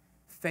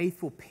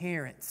 faithful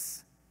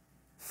parents,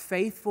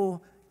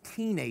 faithful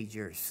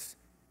teenagers,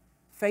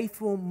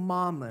 faithful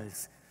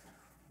mamas,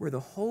 where the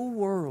whole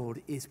world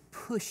is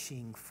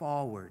pushing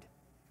forward.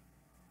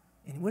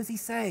 And what does he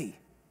say?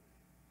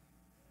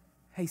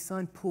 Hey,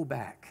 son, pull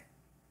back.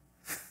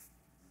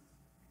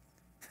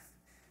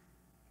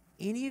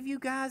 Any of you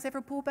guys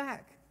ever pull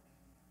back?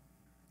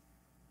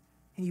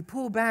 And you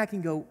pull back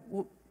and go,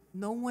 well,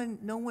 no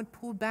one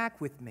pulled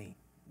back with me.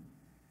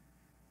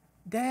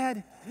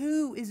 Dad,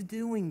 who is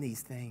doing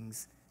these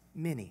things?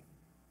 Many.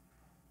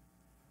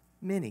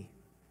 Many.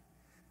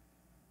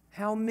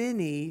 How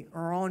many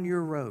are on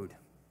your road?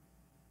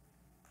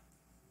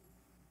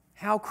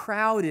 How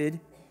crowded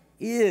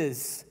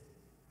is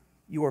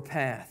your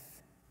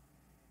path?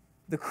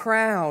 The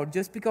crowd,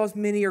 just because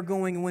many are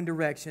going in one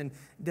direction,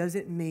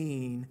 doesn't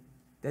mean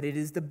that it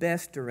is the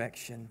best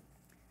direction.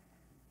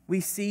 We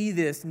see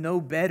this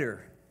no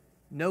better,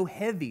 no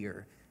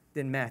heavier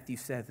than Matthew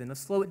 7.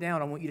 Let's slow it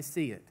down. I want you to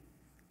see it.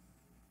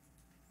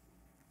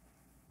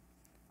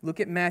 Look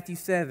at Matthew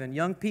 7.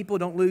 Young people,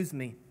 don't lose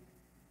me.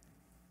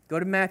 Go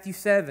to Matthew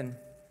 7.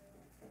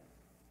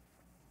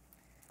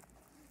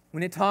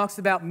 When it talks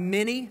about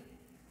many,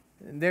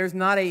 there's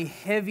not a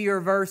heavier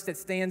verse that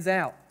stands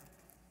out.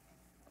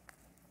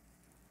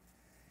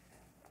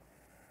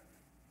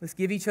 Let's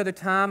give each other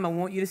time. I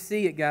want you to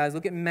see it, guys.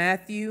 Look at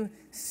Matthew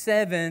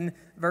 7,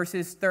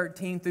 verses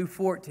 13 through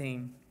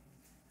 14.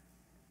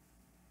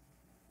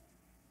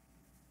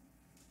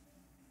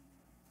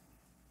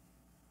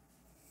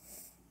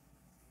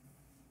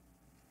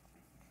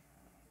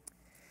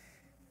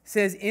 It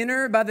says,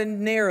 enter by the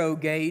narrow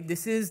gate.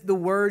 This is the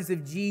words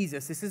of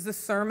Jesus. This is the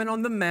Sermon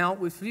on the Mount,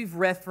 which we've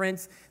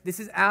referenced. This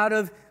is out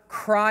of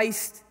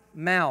Christ's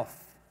mouth.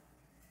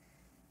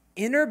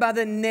 Enter by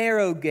the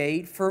narrow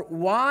gate, for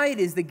wide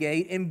is the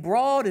gate and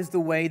broad is the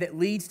way that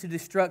leads to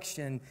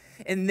destruction.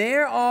 And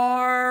there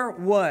are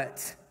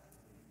what?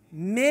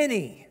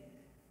 Many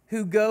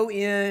who go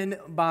in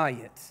by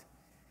it.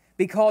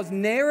 Because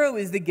narrow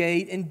is the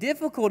gate and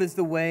difficult is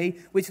the way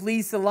which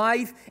leads to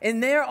life.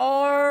 And there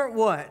are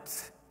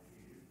what?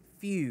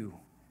 Few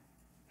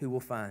who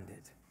will find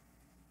it.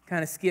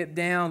 Kind of skip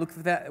down, look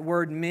for that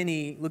word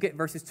many. Look at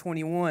verses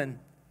 21.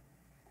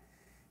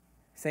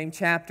 Same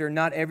chapter.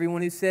 Not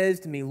everyone who says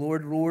to me,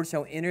 Lord, Lord,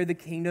 shall enter the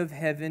kingdom of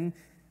heaven,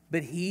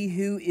 but he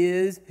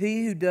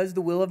who does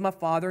the will of my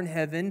Father in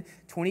heaven.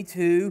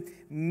 22.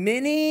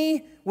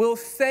 Many will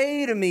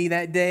say to me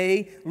that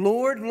day,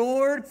 Lord,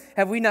 Lord,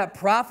 have we not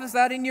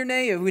prophesied in your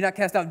name? Have we not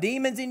cast out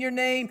demons in your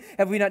name?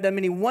 Have we not done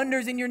many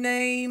wonders in your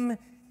name?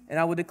 And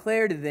I will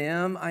declare to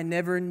them, I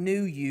never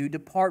knew you.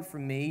 Depart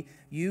from me,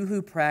 you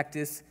who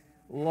practice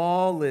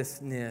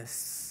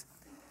lawlessness.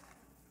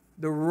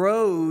 The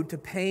road to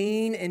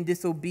pain and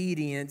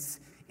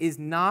disobedience is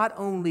not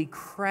only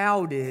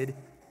crowded,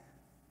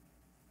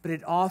 but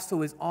it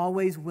also is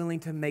always willing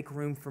to make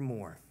room for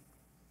more.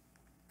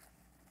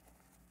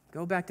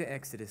 Go back to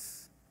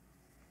Exodus.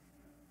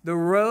 The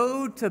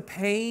road to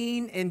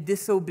pain and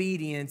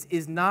disobedience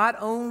is not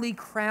only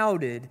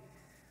crowded,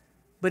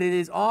 but it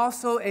is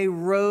also a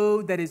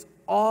road that is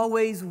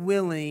always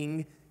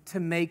willing to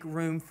make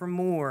room for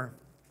more.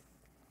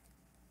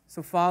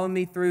 So follow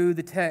me through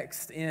the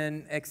text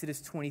in Exodus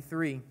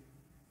 23.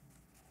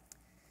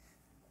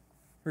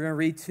 We're going to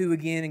read 2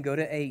 again and go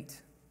to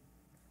 8.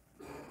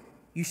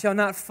 You shall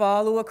not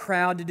follow a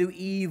crowd to do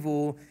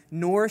evil,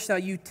 nor shall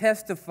you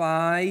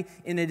testify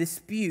in a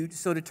dispute,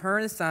 so to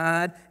turn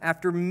aside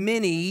after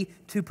many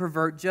to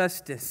pervert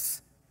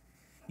justice.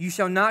 You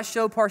shall not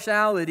show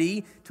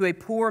partiality to a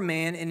poor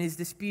man in his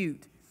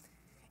dispute.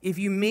 If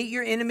you meet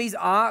your enemy's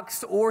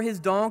ox or his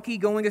donkey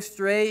going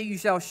astray, you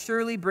shall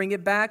surely bring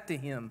it back to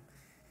him.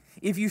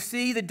 If you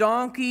see the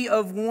donkey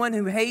of one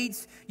who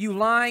hates you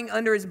lying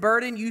under his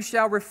burden, you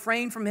shall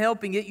refrain from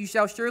helping it. You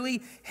shall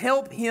surely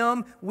help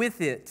him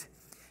with it.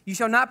 You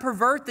shall not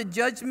pervert the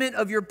judgment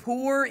of your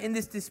poor in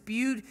this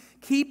dispute.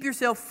 Keep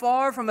yourself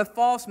far from a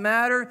false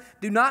matter.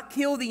 Do not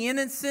kill the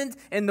innocent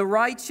and the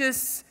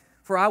righteous,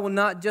 for I will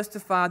not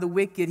justify the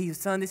wicked. He said,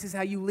 son, this is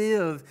how you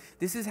live.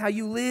 This is how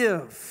you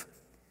live.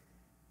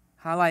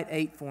 Highlight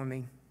 8 for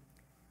me.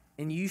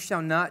 And you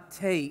shall not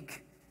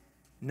take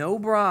no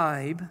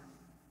bribe,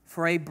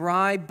 for a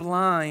bribe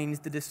blinds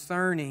the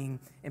discerning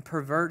and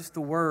perverts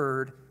the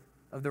word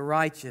of the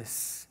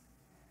righteous.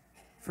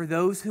 For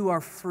those who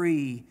are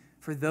free,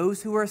 for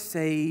those who are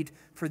saved,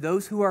 for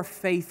those who are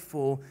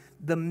faithful,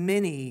 the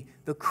many,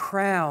 the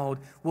crowd,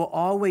 will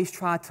always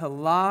try to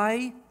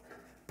lie,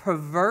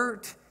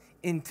 pervert,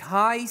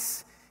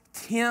 entice,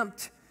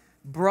 tempt,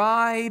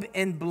 bribe,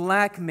 and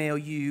blackmail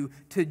you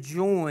to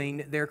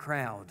join their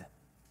crowd.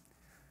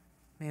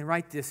 Man,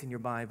 write this in your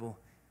Bible.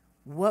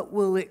 What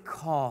will it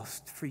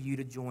cost for you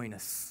to join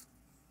us?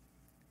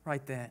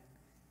 Write that.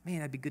 Man,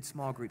 that'd be good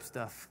small group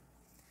stuff.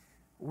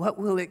 What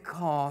will it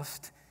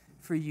cost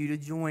for you to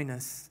join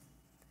us?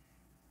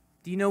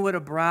 Do you know what a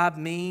bribe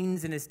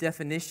means in its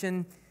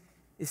definition?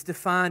 It's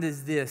defined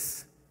as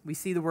this. We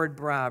see the word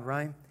bribe,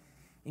 right?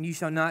 And you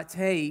shall not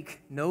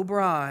take no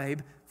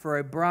bribe, for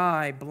a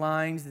bribe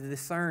blinds the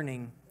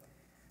discerning.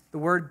 The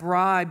word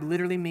bribe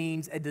literally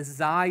means a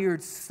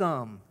desired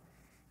sum.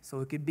 So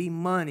it could be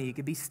money, it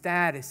could be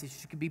status, it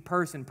could be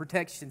person,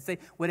 protection, say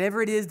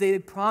whatever it is they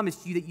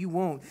promised you that you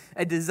want.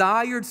 A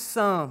desired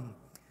sum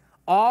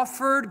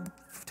offered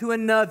to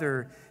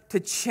another to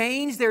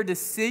change their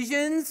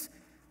decisions,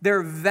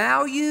 their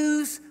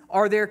values,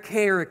 or their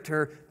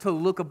character to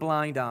look a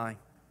blind eye.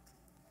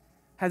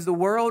 Has the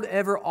world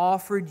ever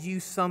offered you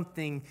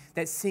something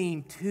that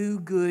seemed too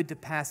good to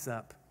pass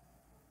up?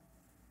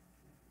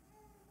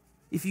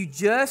 If you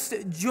just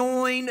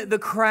join the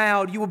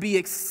crowd, you will be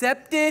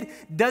accepted.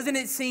 Doesn't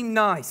it seem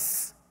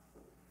nice?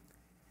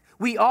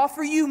 We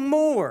offer you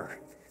more.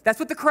 That's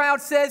what the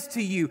crowd says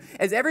to you.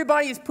 As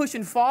everybody is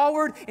pushing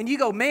forward and you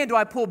go, man, do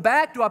I pull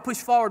back? Do I push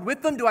forward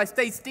with them? Do I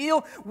stay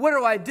still? What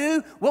do I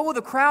do? What will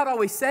the crowd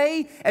always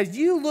say? As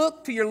you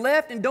look to your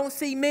left and don't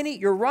see many,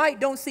 your right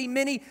don't see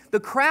many, the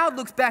crowd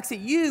looks back at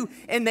you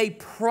and they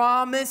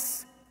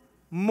promise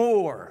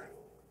more.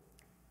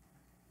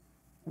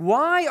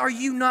 Why are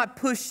you not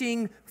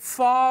pushing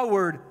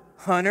forward,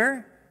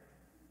 Hunter?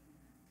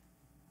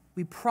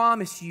 We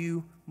promise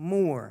you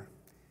more.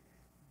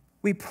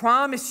 We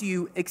promise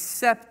you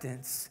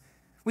acceptance.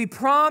 We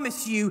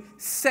promise you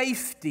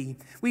safety.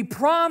 We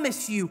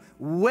promise you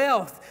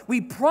wealth.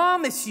 We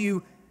promise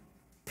you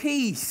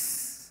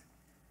peace.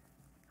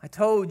 I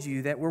told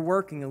you that we're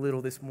working a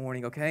little this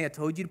morning, okay? I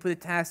told you to put a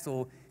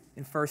tassel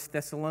in 1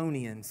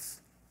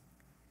 Thessalonians.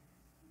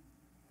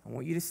 I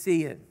want you to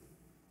see it.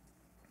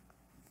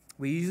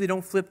 We usually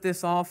don't flip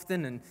this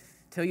often and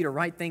tell you to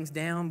write things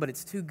down, but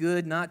it's too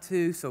good not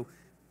to, so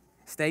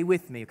stay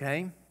with me,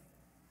 okay?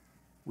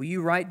 Will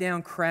you write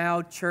down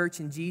crowd, church,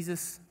 and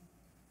Jesus?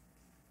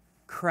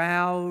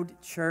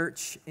 Crowd,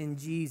 church, and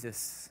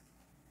Jesus.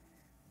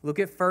 Look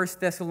at 1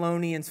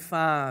 Thessalonians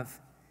 5.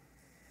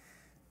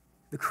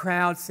 The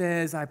crowd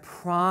says, I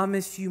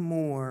promise you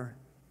more.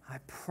 I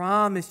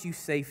promise you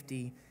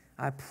safety.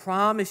 I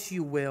promise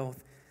you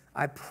wealth.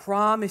 I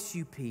promise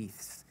you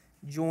peace.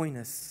 Join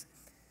us.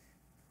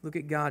 Look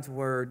at God's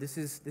word. This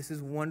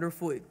is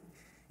wonderful.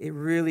 It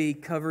really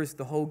covers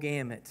the whole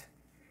gamut.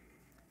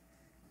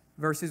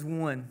 Verses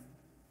 1.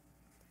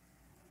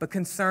 But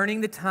concerning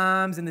the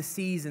times and the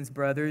seasons,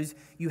 brothers,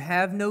 you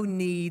have no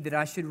need that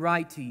I should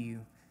write to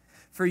you.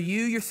 For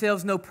you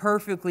yourselves know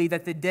perfectly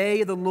that the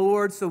day of the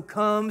Lord so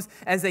comes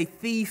as a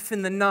thief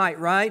in the night,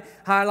 right?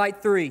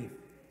 Highlight 3.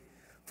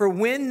 For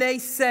when they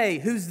say,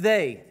 who's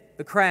they?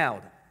 The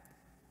crowd.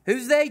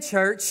 Who's they,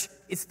 church?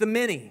 It's the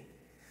many.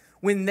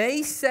 When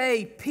they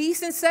say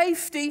peace and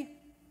safety,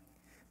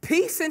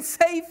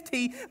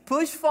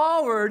 push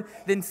forward,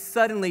 then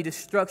suddenly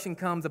destruction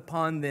comes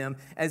upon them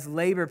as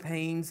labor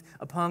pains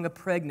upon a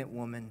pregnant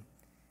woman,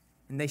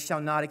 and they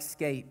shall not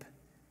escape.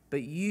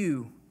 But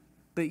you,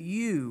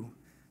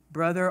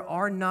 brother,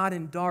 are not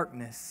in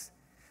darkness,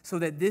 so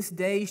that this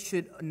day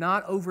should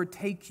not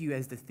overtake you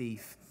as the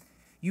thief.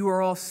 You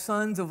are all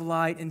sons of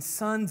light and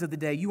sons of the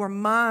day. You are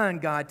mine,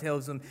 God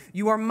tells them.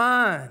 You are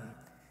mine.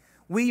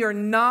 We are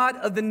not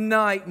of the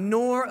night,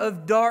 nor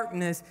of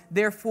darkness.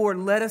 Therefore,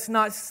 let us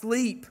not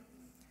sleep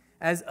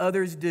as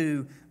others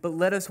do, but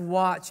let us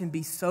watch and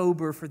be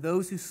sober. For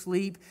those who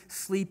sleep,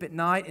 sleep at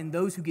night, and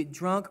those who get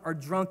drunk are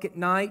drunk at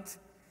night.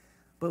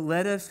 But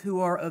let us who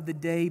are of the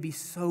day be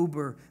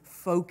sober,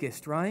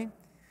 focused, right?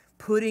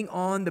 Putting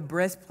on the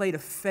breastplate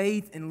of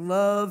faith and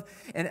love,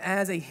 and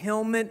as a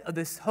helmet of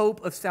this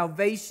hope of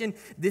salvation,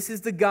 this is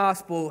the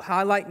gospel.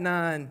 Highlight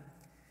 9.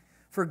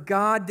 For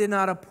God did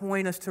not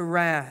appoint us to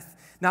wrath,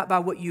 not by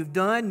what you've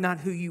done, not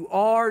who you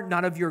are,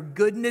 not of your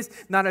goodness,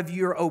 not of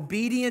your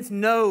obedience.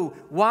 No.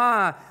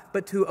 Why?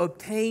 But to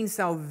obtain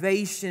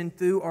salvation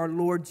through our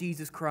Lord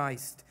Jesus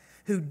Christ,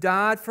 who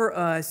died for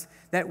us,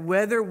 that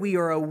whether we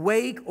are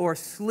awake or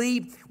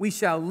asleep, we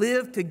shall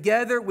live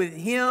together with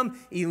him.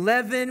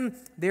 11.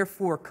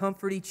 Therefore,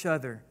 comfort each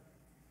other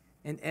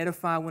and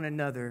edify one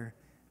another,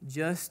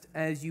 just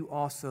as you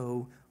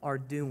also are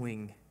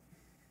doing.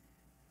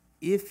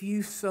 If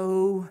you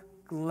so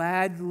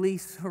gladly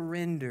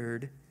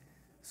surrendered,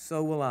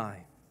 so will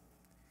I.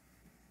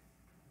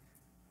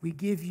 We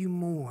give you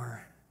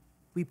more.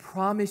 We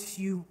promise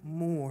you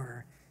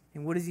more.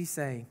 And what does he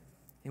say?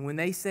 And when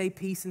they say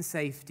peace and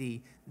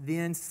safety,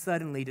 then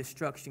suddenly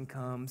destruction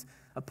comes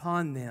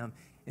upon them.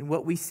 And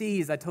what we see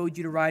is, I told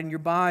you to write in your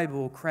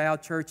Bible,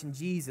 crowd, church, and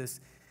Jesus.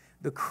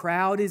 The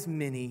crowd is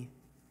many,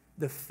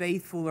 the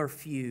faithful are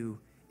few,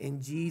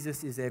 and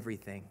Jesus is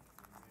everything.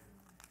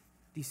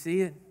 Do you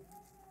see it?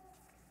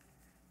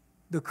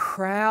 The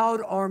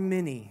crowd are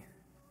many.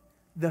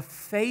 The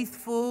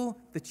faithful,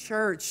 the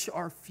church,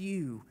 are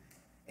few.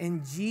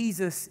 And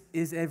Jesus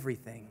is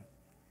everything.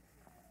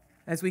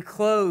 As we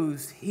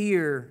close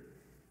here,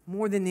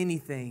 more than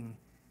anything,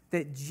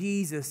 that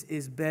Jesus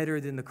is better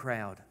than the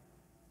crowd.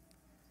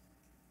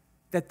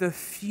 That the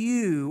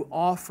few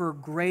offer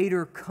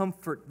greater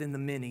comfort than the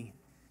many.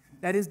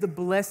 That is the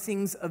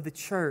blessings of the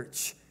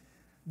church.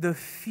 The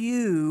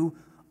few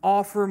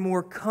offer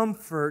more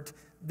comfort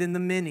than the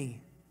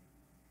many.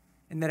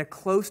 And that a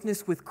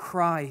closeness with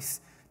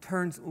Christ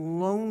turns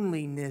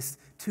loneliness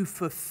to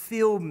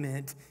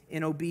fulfillment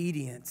in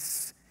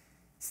obedience.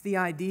 It's the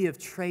idea of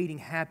trading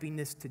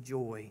happiness to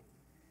joy.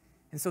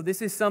 And so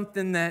this is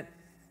something that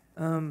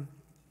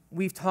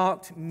we've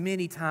talked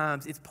many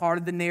times. It's part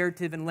of the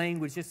narrative and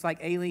language, just like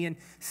alien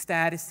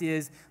status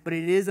is, but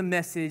it is a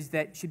message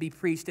that should be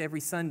preached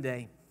every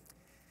Sunday.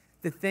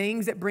 The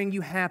things that bring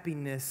you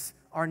happiness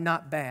are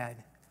not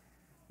bad.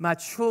 My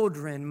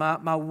children,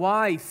 my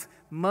wife,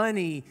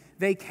 money,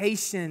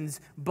 vacations,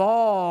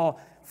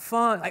 ball,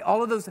 fun, like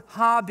all of those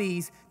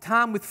hobbies,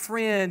 time with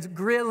friends,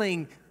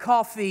 grilling,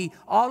 coffee,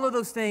 all of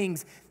those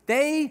things,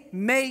 they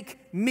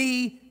make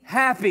me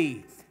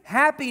happy.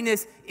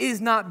 Happiness is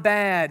not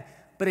bad,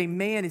 but a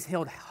man is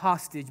held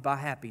hostage by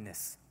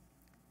happiness.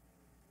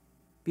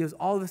 Because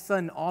all of a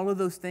sudden, all of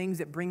those things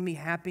that bring me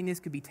happiness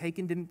could be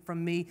taken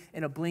from me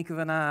in a blink of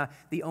an eye.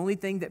 The only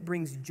thing that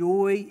brings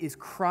joy is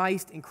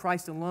Christ and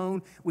Christ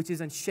alone, which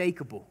is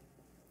unshakable.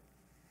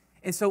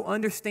 And so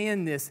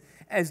understand this,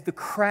 as the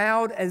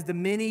crowd, as the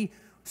many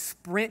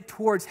sprint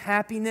towards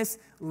happiness,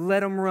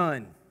 let them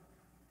run.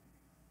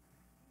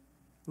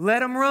 Let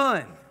them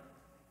run.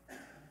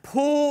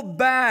 Pull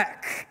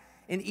back.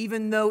 And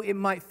even though it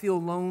might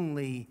feel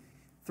lonely,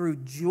 through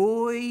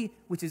joy,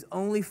 which is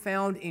only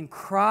found in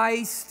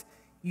Christ,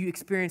 you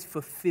experience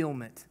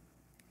fulfillment.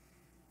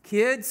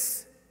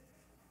 Kids,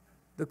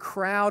 the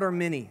crowd are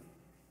many.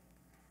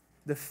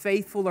 The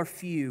faithful are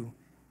few.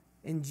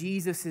 And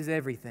Jesus is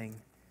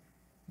everything.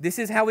 This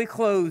is how we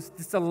close.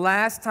 This is the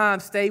last time.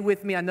 Stay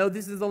with me. I know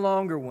this is the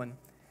longer one.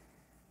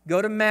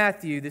 Go to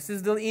Matthew. This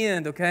is the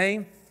end,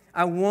 okay?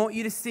 I want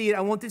you to see it.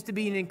 I want this to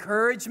be an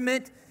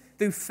encouragement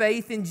through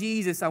faith in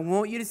Jesus. I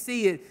want you to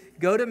see it.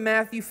 Go to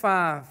Matthew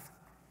 5.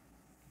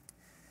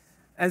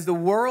 As the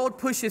world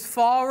pushes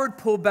forward,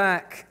 pull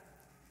back.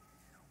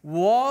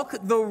 Walk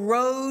the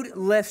road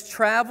less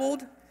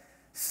traveled.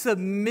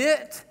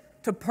 Submit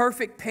to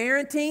perfect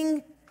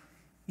parenting.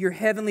 Your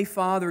heavenly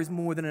Father is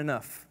more than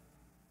enough.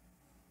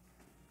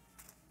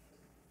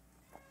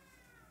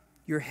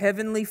 Your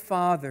heavenly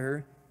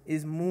Father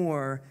is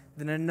more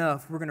than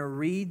enough. We're going to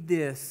read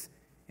this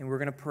and we're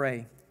going to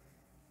pray.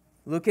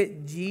 Look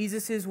at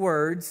Jesus'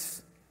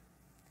 words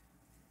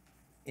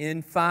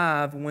in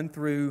 5, 1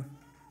 through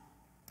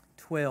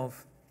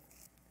 12.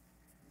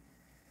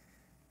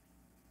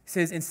 It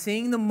says, "And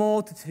seeing the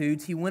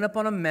multitudes, he went up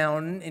on a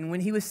mountain, and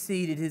when he was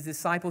seated, his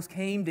disciples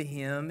came to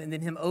him, and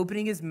then him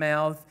opening his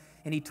mouth,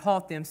 and he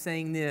taught them,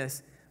 saying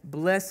this,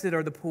 Blessed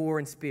are the poor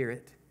in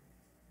spirit,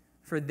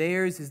 for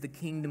theirs is the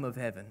kingdom of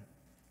heaven.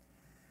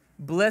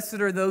 Blessed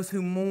are those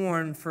who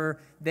mourn, for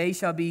they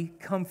shall be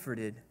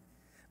comforted.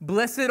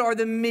 Blessed are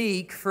the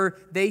meek, for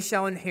they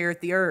shall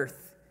inherit the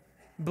earth.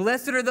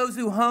 Blessed are those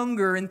who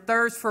hunger and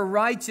thirst for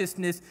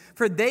righteousness,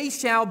 for they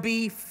shall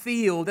be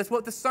filled." That's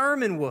what the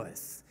sermon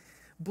was.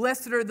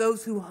 Blessed are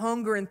those who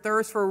hunger and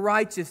thirst for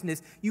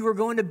righteousness. You are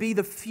going to be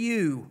the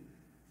few,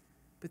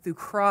 but through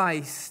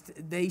Christ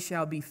they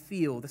shall be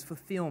filled. That's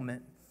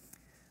fulfillment.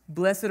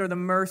 Blessed are the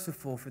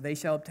merciful, for they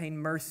shall obtain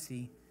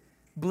mercy.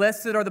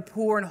 Blessed are the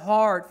poor in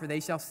heart, for they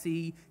shall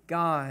see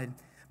God.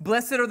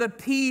 Blessed are the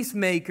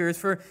peacemakers,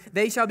 for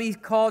they shall be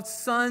called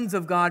sons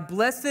of God.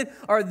 Blessed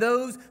are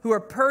those who are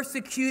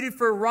persecuted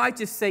for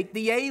righteous' sake,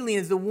 the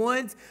aliens, the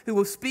ones who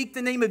will speak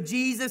the name of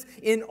Jesus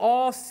in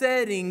all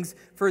settings,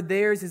 for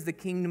theirs is the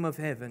kingdom of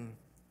heaven.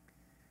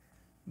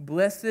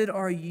 Blessed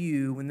are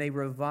you when they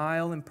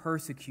revile and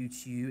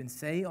persecute you and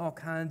say all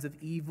kinds of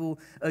evil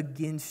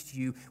against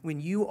you, when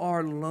you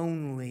are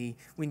lonely,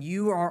 when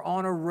you are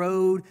on a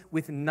road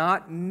with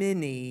not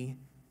many,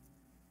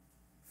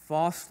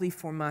 falsely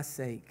for my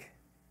sake.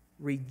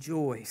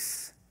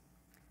 Rejoice,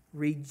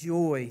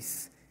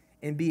 rejoice,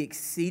 and be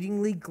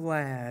exceedingly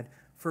glad,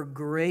 for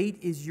great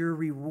is your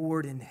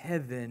reward in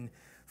heaven,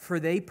 for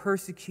they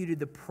persecuted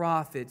the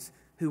prophets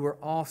who were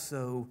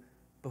also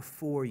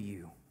before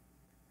you.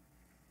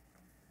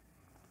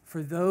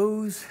 For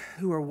those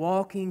who are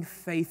walking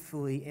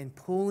faithfully and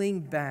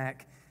pulling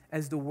back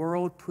as the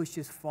world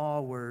pushes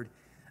forward,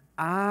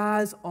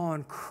 eyes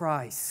on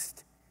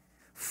Christ,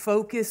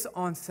 focus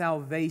on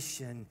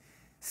salvation,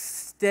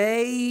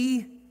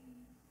 stay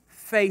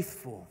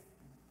faithful.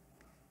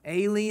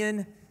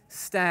 Alien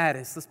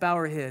status. Let's bow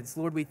our heads.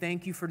 Lord, we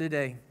thank you for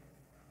today.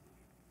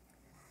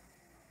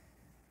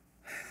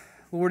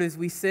 Lord, as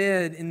we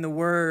said in the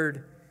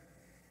word,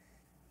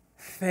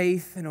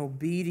 faith and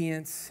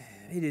obedience,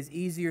 it is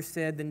easier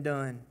said than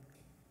done.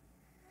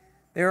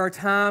 There are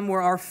times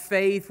where our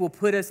faith will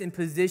put us in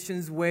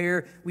positions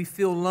where we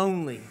feel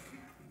lonely.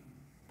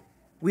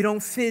 We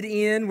don't fit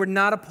in. We're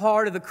not a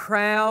part of the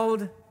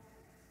crowd.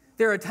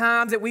 There are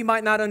times that we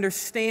might not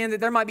understand, that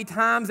there might be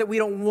times that we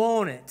don't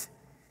want it.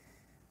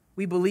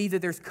 We believe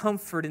that there's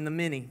comfort in the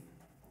many.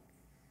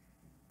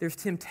 There's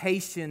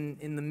temptation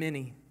in the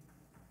many.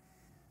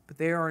 But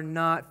there are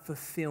not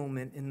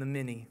fulfillment in the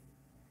many.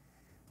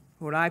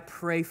 Lord, I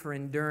pray for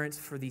endurance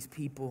for these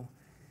people.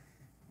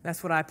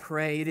 That's what I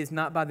pray. It is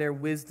not by their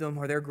wisdom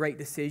or their great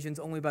decisions,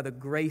 only by the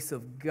grace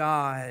of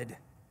God.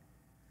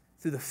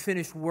 Through the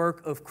finished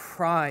work of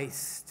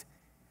Christ,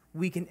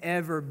 we can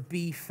ever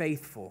be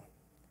faithful.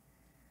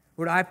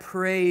 Lord, I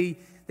pray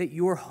that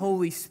your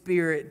Holy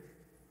Spirit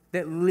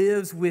that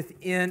lives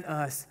within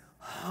us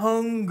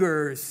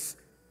hungers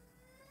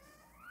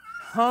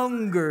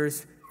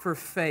for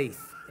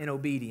faith and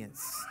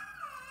obedience.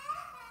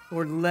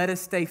 Lord, let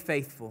us stay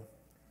faithful.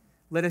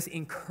 Let us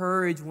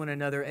encourage one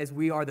another as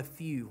we are the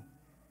few.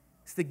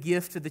 It's the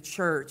gift of the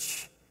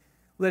church.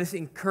 Let us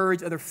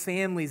encourage other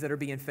families that are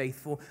being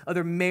faithful,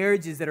 other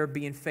marriages that are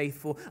being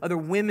faithful, other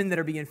women that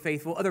are being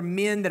faithful, other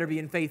men that are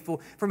being faithful.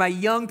 For my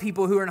young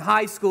people who are in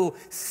high school,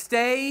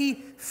 stay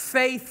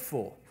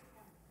faithful.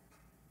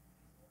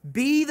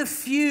 Be the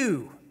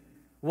few.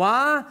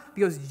 Why?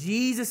 Because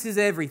Jesus is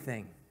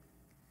everything.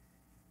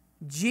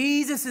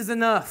 Jesus is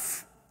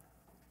enough.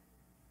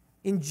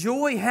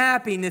 Enjoy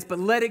happiness, but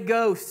let it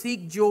go.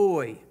 Seek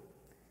joy,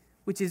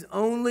 which is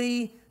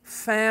only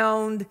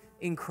found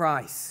in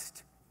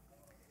Christ.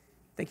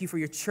 Thank you for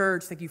your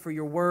church. Thank you for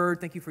your word.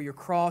 Thank you for your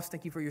cross.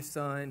 Thank you for your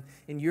son.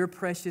 In your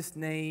precious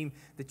name,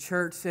 the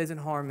church says in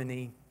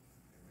harmony,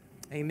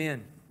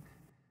 amen.